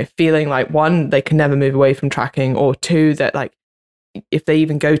 feeling like one, they can never move away from tracking, or two, that like if they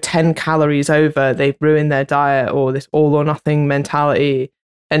even go 10 calories over, they've ruined their diet, or this all or nothing mentality.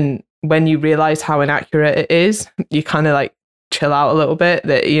 And when you realize how inaccurate it is, you kind of like chill out a little bit,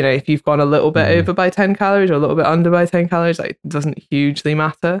 that if you've gone a little bit over by 10 calories or a little bit under by 10 calories, like it doesn't hugely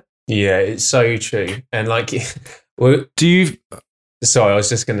matter. Yeah, it's so true. And like, well, sorry, I was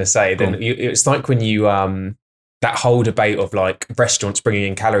just going to say, then it's like when you that whole debate of like restaurants bringing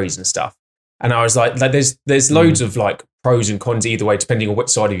in calories and stuff, and I was like there's loads of like pros and cons either way depending on which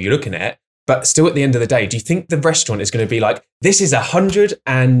side of you're looking at. But still, at the end of the day, do you think the restaurant is going to be like, this is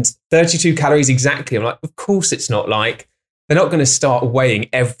 132 calories exactly? I'm like, of course it's not. Like, they're not going to start weighing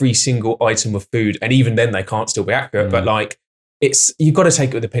every single item of food, and even then they can't still be accurate. But like, you've got to take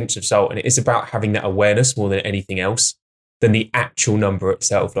it with a pinch of salt, and it is about having that awareness more than anything else than the actual number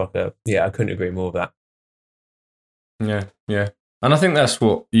itself. Like, I couldn't agree more with that. Yeah. And I think that's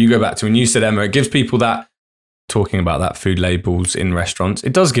what you go back to when you said, Emma, it gives people that, talking about that food labels in restaurants,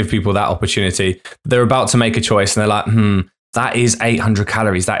 it does give people that opportunity. They're about to make a choice and they're like, that is 800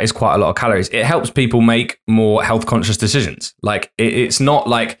 calories. That is quite a lot of calories. It helps people make more health conscious decisions. Like it's not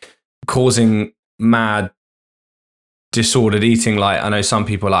like causing mad disordered eating. Like I know some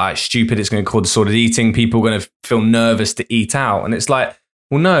people are like, stupid, it's going to cause disordered eating. People are going to feel nervous to eat out. And it's like,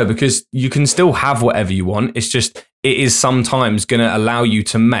 well, no, because you can still have whatever you want. It's just, it is sometimes going to allow you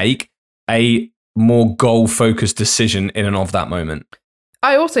to make a more goal-focused decision in and of that moment.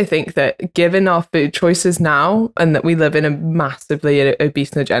 I also think that given our food choices now, and that we live in a massively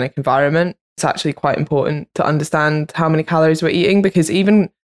obesogenic environment, it's actually quite important to understand how many calories we're eating, because even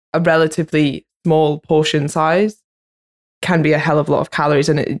a relatively small portion size can be a hell of a lot of calories,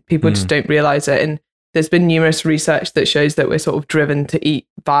 and people just don't realize it. And there's been numerous research that shows that we're sort of driven to eat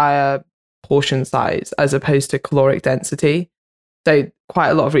via portion size as opposed to caloric density. So quite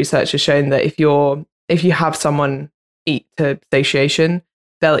a lot of research has shown that if you have someone eat to satiation,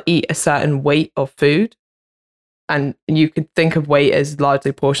 they'll eat a certain weight of food. And you could think of weight as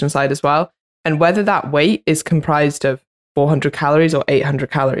largely portion size as well. And whether that weight is comprised of 400 calories or 800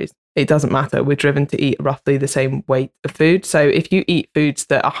 calories, it doesn't matter. We're driven to eat roughly the same weight of food. So if you eat foods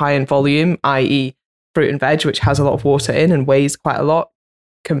that are high in volume, i.e. fruit and veg, which has a lot of water in and weighs quite a lot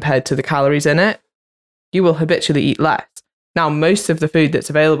compared to the calories in it, you will habitually eat less. Now, most of the food that's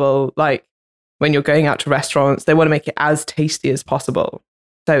available, like when you're going out to restaurants, they want to make it as tasty as possible.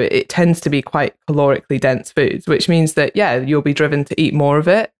 So it tends to be quite calorically dense foods, which means that, you'll be driven to eat more of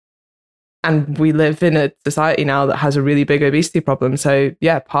it. And we live in a society now that has a really big obesity problem. So,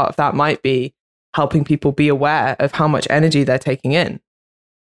 part of that might be helping people be aware of how much energy they're taking in.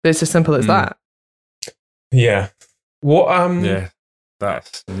 But it's as simple as that. Yeah. What?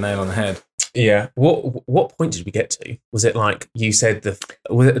 That's a nail on the head. Yeah. What point did we get to? Was it like you said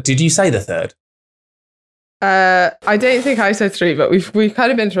did you say the third? I don't think I said 3, but we've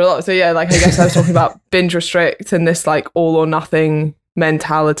kind of been through a lot. So I guess I was talking about binge restrict and this like all or nothing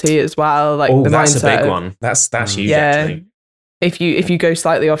mentality as well. Like that's mindset a big one. That's huge. Actually. If you go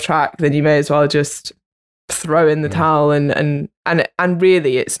slightly off track, then you may as well just throw in the towel and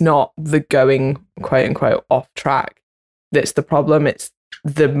really it's not the going quote unquote off track that's the problem. It's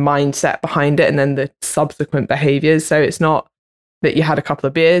the mindset behind it and then the subsequent behaviors. So it's not that you had a couple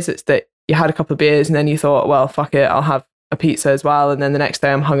of beers, it's that you had a couple of beers and then you thought, well, fuck it, I'll have a pizza as well. And then the next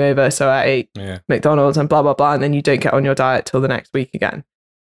day I'm hungover, so I ate McDonald's and blah, blah, blah. And then you don't get on your diet till the next week again.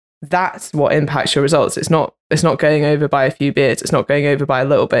 That's what impacts your results. It's not going over by a few beers. It's not going over by a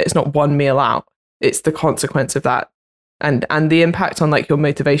little bit. It's not one meal out. It's the consequence of that and the impact on like your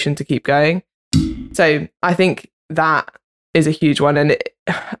motivation to keep going. So I think that is a huge one. And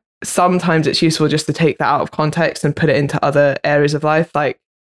sometimes it's useful just to take that out of context and put it into other areas of life. Like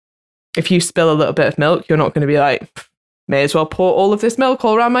if you spill a little bit of milk, you're not going to be like, may as well pour all of this milk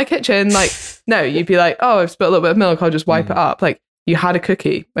all around my kitchen. Like No, you'd be like, oh, I've spilled a little bit of milk, I'll just wipe it up. Like, you had a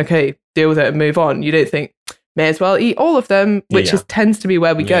cookie, okay, deal with it and move on. You don't think, may as well eat all of them, which tends to be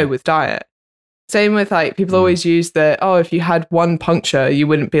where we go with diet. Same with like, people always use the, oh, if you had one puncture, you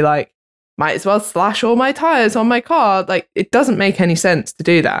wouldn't be like, might as well slash all my tires on my car. Like, it doesn't make any sense to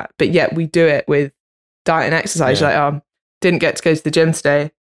do that. But yet we do it with diet and exercise. You're like, oh, didn't get to go to the gym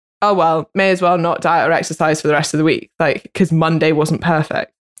today. Oh, well, may as well not diet or exercise for the rest of the week. Like, because Monday wasn't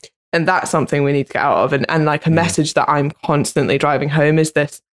perfect. And that's something we need to get out of. And like a message that I'm constantly driving home is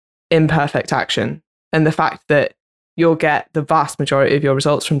this imperfect action. And the fact that you'll get the vast majority of your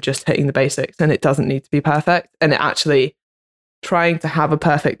results from just hitting the basics, and it doesn't need to be perfect. And it actually, trying to have a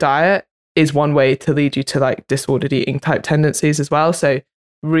perfect diet is one way to lead you to like disordered eating type tendencies as well. So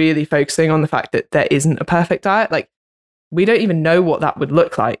really focusing on the fact that there isn't a perfect diet. Like, we don't even know what that would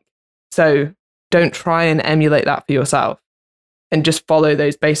look like. So don't try and emulate that for yourself and just follow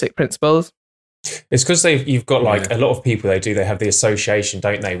those basic principles. It's because you've got like a lot of people, they have the association,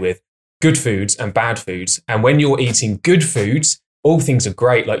 don't they, with good foods and bad foods. And when you're eating good foods, all things are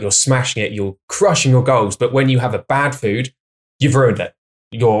great. Like, you're smashing it, you're crushing your goals. But when you have a bad food, you've ruined it.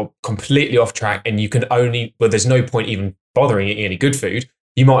 You're completely off track, and you can there's no point even bothering eating any good food.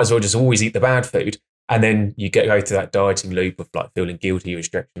 You might as well just always eat the bad food. And then you go to that dieting loop of like feeling guilty,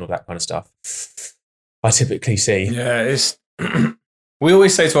 restriction, all that kind of stuff. I typically see. Yeah, it's we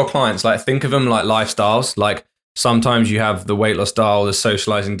always say to our clients, like, think of them like lifestyles. Like, sometimes you have the weight loss dial, the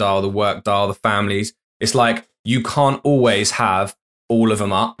socializing dial, the work dial, the families. It's like, you can't always have all of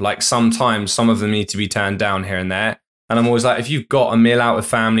them up. Like, sometimes some of them need to be turned down here and there. And I'm always like, if you've got a meal out with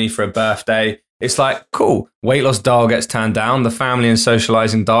family for a birthday, it's like, cool, weight loss dial gets turned down, the family and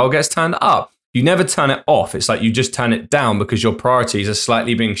socializing dial gets turned up. You never turn it off. It's like you just turn it down because your priorities are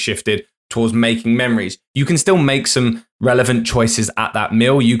slightly being shifted towards making memories. You can still make some relevant choices at that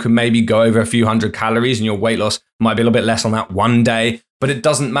meal. You can maybe go over a few hundred calories and your weight loss might be a little bit less on that one day, but it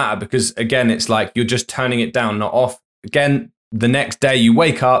doesn't matter because, again, it's like you're just turning it down, not off. Again, the next day you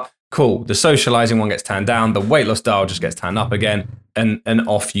wake up, cool, the socializing one gets turned down, the weight loss dial just gets turned up again, and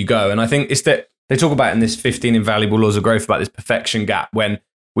off you go. And I think it's that they talk about in this 15 Invaluable Laws of Growth about this perfection gap, when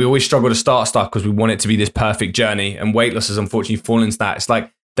we always struggle to start stuff because we want it to be this perfect journey, and weight loss has unfortunately fallen into that. It's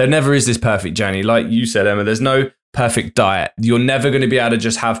like, there never is this perfect journey. Like you said, Emma, there's no perfect diet. You're never going to be able to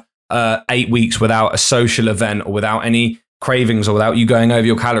just have 8 weeks without a social event or without any cravings or without you going over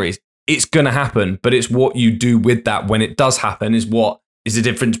your calories. It's going to happen, but it's what you do with that when it does happen is what is the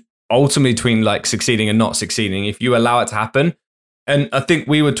difference ultimately between like succeeding and not succeeding. If you allow it to happen, and I think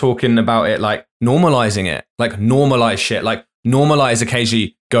we were talking about it, like normalizing it, like normalize shit, like normalize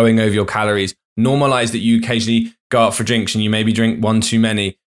occasionally going over your calories, normalize that you occasionally go out for drinks and you maybe drink one too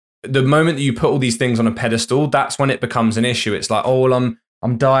many. The moment that you put all these things on a pedestal, that's when it becomes an issue. It's like, oh, well,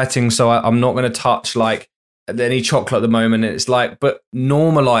 I'm dieting, so I'm not going to touch like any chocolate at the moment. And it's like, but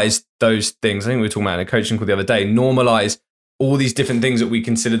normalize those things. I think we were talking about in a coaching call the other day, normalize all these different things that we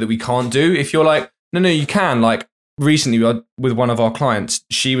consider that we can't do. If you're like, no, you can. Like recently with one of our clients,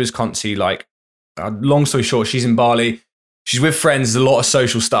 she was constantly like, long story short, she's in Bali. She's with friends, there's a lot of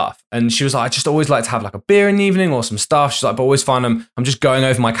social stuff. And she was like, I just always like to have like a beer in the evening or some stuff. She's like, but I always find I'm just going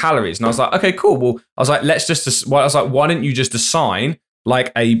over my calories. And I was like, okay, cool. Well, I was like, why don't you just assign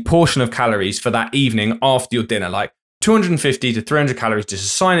like a portion of calories for that evening after your dinner, like 250 to 300 calories, just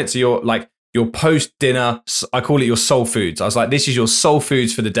assign it to your post-dinner, I call it your soul foods. I was like, this is your soul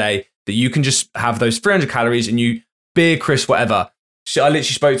foods for the day that you can just have those 300 calories and you beer, crisp, whatever. I literally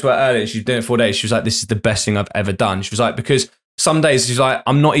spoke to her earlier. She's doing it 4 days. She was like, this is the best thing I've ever done. She was like, because some days she's like,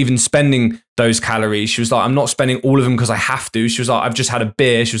 I'm not even spending those calories. She was like, I'm not spending all of them because I have to. She was like, I've just had a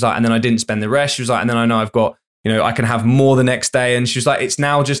beer. She was like, and then I didn't spend the rest. She was like, and then I know I've got, I can have more the next day. And she was like, it's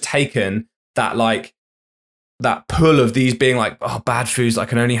now just taken that like, that pull of these being like, oh, bad foods I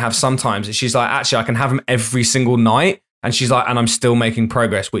can only have sometimes. And she's like, actually, I can have them every single night. And she's like, and I'm still making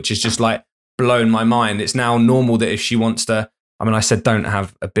progress, which is just like blown my mind. It's now normal that if she wants to, I said, don't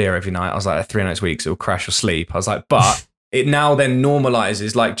have a beer every night. I was like, 3 nights a week, so it'll crash your sleep. I was like, but it now then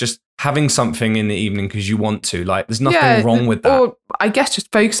normalizes like just having something in the evening because you want to. Like, there's nothing wrong with that. Or I guess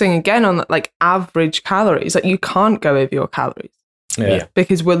just focusing again on like average calories. Like, you can't go over your calories. Yeah.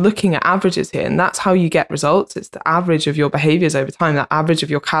 Because we're looking at averages here, and that's how you get results. It's the average of your behaviors over time, that average of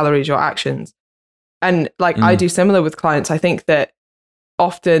your calories, your actions. And like I do similar with clients. I think that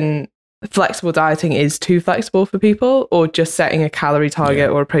often flexible dieting is too flexible for people, or just setting a calorie target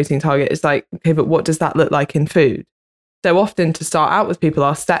or a protein target is like, okay, but what does that look like in food? So often to start out with people,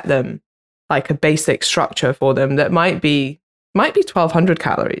 I'll set them like a basic structure for them that might be 1,200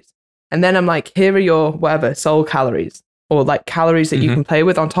 calories. And then I'm like, here are your whatever soul calories. or like calories that you can play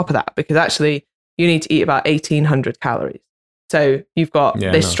with on top of that, because actually you need to eat about 1,800 calories. So you've got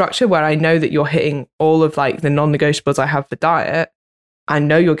this structure where I know that you're hitting all of like the non-negotiables I have for diet. I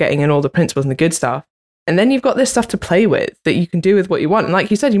know you're getting in all the principles and the good stuff. And then you've got this stuff to play with that you can do with what you want. And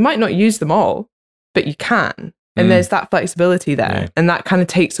like you said, you might not use them all, but you can. And there's that flexibility there. Yeah. And that kind of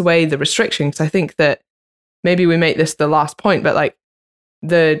takes away the restriction. Because I think that maybe we make this the last point, but like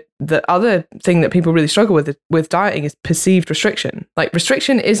the other thing that people really struggle with dieting is perceived restriction. Like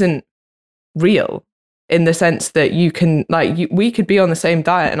restriction isn't real in the sense that you can, like, we could be on the same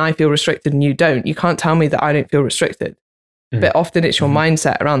diet and I feel restricted and you don't. You can't tell me that I don't feel restricted. But often it's your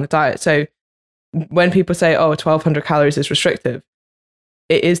mindset around the diet. So when people say, 1,200 calories is restrictive,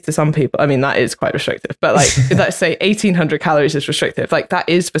 it is to some people. I mean, that is quite restrictive. But like, let's say 1,800 calories is restrictive. Like that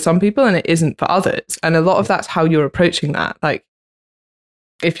is for some people and it isn't for others. And a lot of that's how you're approaching that. Like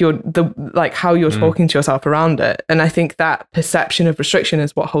if you're how you're talking to yourself around it. And I think that perception of restriction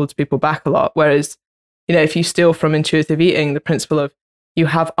is what holds people back a lot. Whereas, you know, if you steal from intuitive eating, the principle of you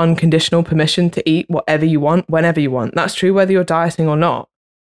have unconditional permission to eat whatever you want, whenever you want. That's true whether you're dieting or not.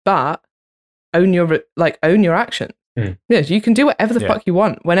 But own your actions. Yes, you can do whatever the fuck you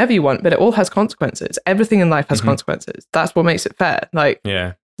want, whenever you want, but it all has consequences. Everything in life has consequences. That's what makes it fair. Like,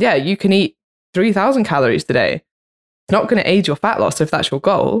 you can eat 3,000 calories today. It's not going to aid your fat loss if that's your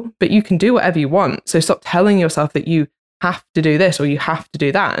goal, but you can do whatever you want. So stop telling yourself that you have to do this or you have to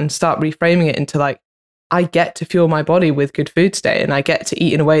do that, and start reframing it into like, I get to fuel my body with good food today, and I get to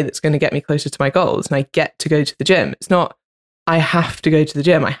eat in a way that's going to get me closer to my goals, and I get to go to the gym. It's not, I have to go to the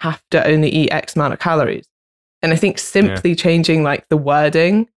gym. I have to only eat X amount of calories. And I think simply changing like the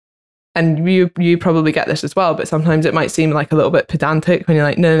wording, and you probably get this as well, but sometimes it might seem like a little bit pedantic when you're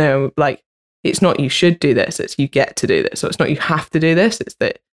like, no, like it's not you should do this, it's you get to do this. So it's not you have to do this, it's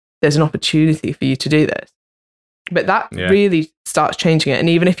that there's an opportunity for you to do this. But that really starts changing it. And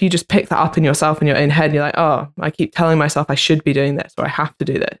even if you just pick that up in yourself in your own head, and you're like, I keep telling myself I should be doing this or I have to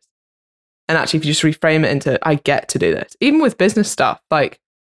do this. And actually, if you just reframe it into, I get to do this, even with business stuff, like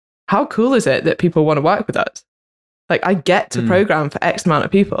how cool is it that people want to work with us? Like I get to program for X amount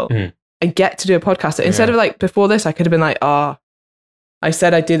of people. I get to do a podcast. Instead of like before this, I could have been like, I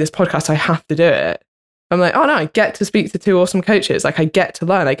said I'd do this podcast, so I have to do it. I'm like, no, I get to speak to 2 awesome coaches. Like I get to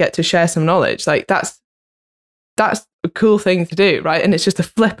learn, I get to share some knowledge. Like that's a cool thing to do, right? And it's just a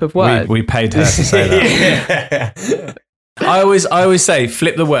flip of words. We paid her to say that. I always say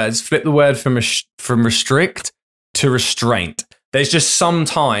flip the word from restrict to restraint. There's just some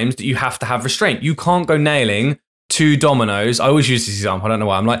times that you have to have restraint. You can't go nailing 2 dominoes. I always use this example. I don't know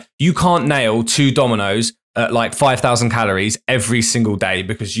why. I'm like, you can't nail 2 dominoes at like 5,000 calories every single day,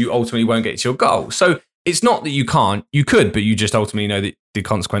 because you ultimately won't get to your goal. So it's not that you can't, you could, but you just ultimately know that the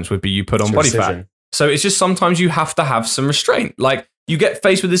consequence would be you put on body fat. So it's just sometimes you have to have some restraint. Like you get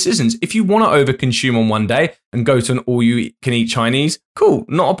faced with decisions. If you want to overconsume on one day and go to an all-you-can-eat Chinese, cool,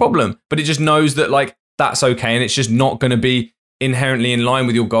 not a problem. But it just knows that like that's okay, and it's just not going to be inherently in line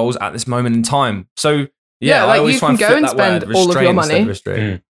with your goals at this moment in time. So like you can go and spend all of your money.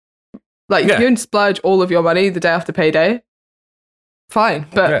 Like you can splurge all of your money the day after payday. Fine,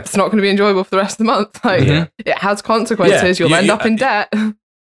 but it's not going to be enjoyable for the rest of the month. Like it has consequences. You'll end up in debt.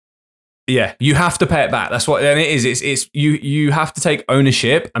 Yeah, you have to pay it back. That's what, and it is. It's you have to take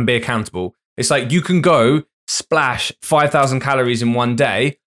ownership and be accountable. It's like you can go splash 5,000 calories in one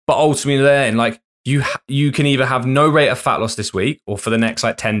day, but ultimately then like you can either have no rate of fat loss this week or for the next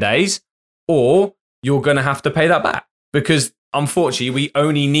like 10 days, or you're going to have to pay that back, because unfortunately we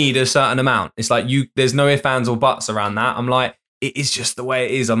only need a certain amount. It's like there's no ifs, ands or buts around that. I'm like, it is just the way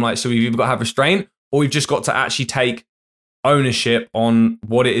it is. I'm like, so we've either got to have restraint, or we've just got to actually take ownership on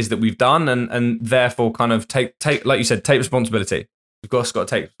what it is that we've done, and therefore kind of take like you said, take responsibility. We've got to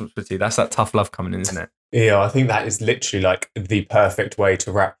take responsibility. That's that tough love coming in, isn't it? Yeah, I think that is literally like the perfect way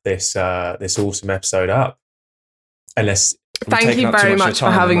to wrap this awesome episode up. Unless thank you very much for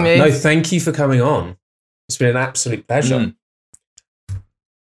having me. No, thank you for coming on. It's been an absolute pleasure.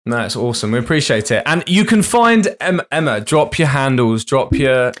 No, it's awesome. We appreciate it. And you can find Emma, drop your handles,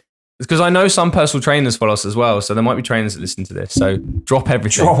 because I know some personal trainers follow us as well, so there might be trainers that listen to this. So drop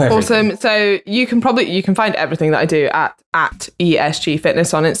everything. Awesome. So you can find everything that I do at ESG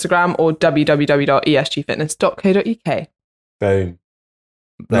Fitness on Instagram or www.esgfitness.co.uk. Boom.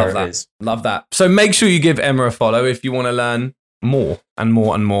 Love that. Love that. So make sure you give Emma a follow if you want to learn more and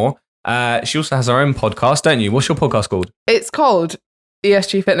more and more. She also has her own podcast, don't you? What's your podcast called? It's called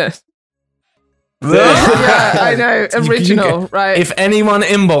ESG Fitness. Yeah, I know. Original, right? If anyone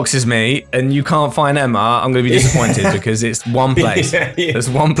inboxes me and you can't find Emma, I'm going to be disappointed because it's one place. There's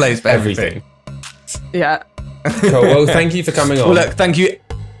one place for everything. Yeah. Cool. Well, thank you for coming on. Well, look, thank you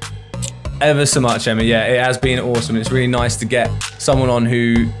ever so much, Emma. Yeah, it has been awesome. It's really nice to get someone on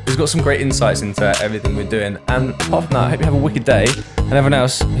who's got some great insights into everything we're doing. And apart from that, I hope you have a wicked day. And everyone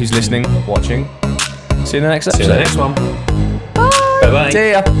else who's listening, watching, see you in the next episode. See you in the next one. Bye. Bye-bye.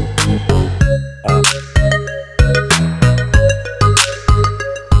 See ya.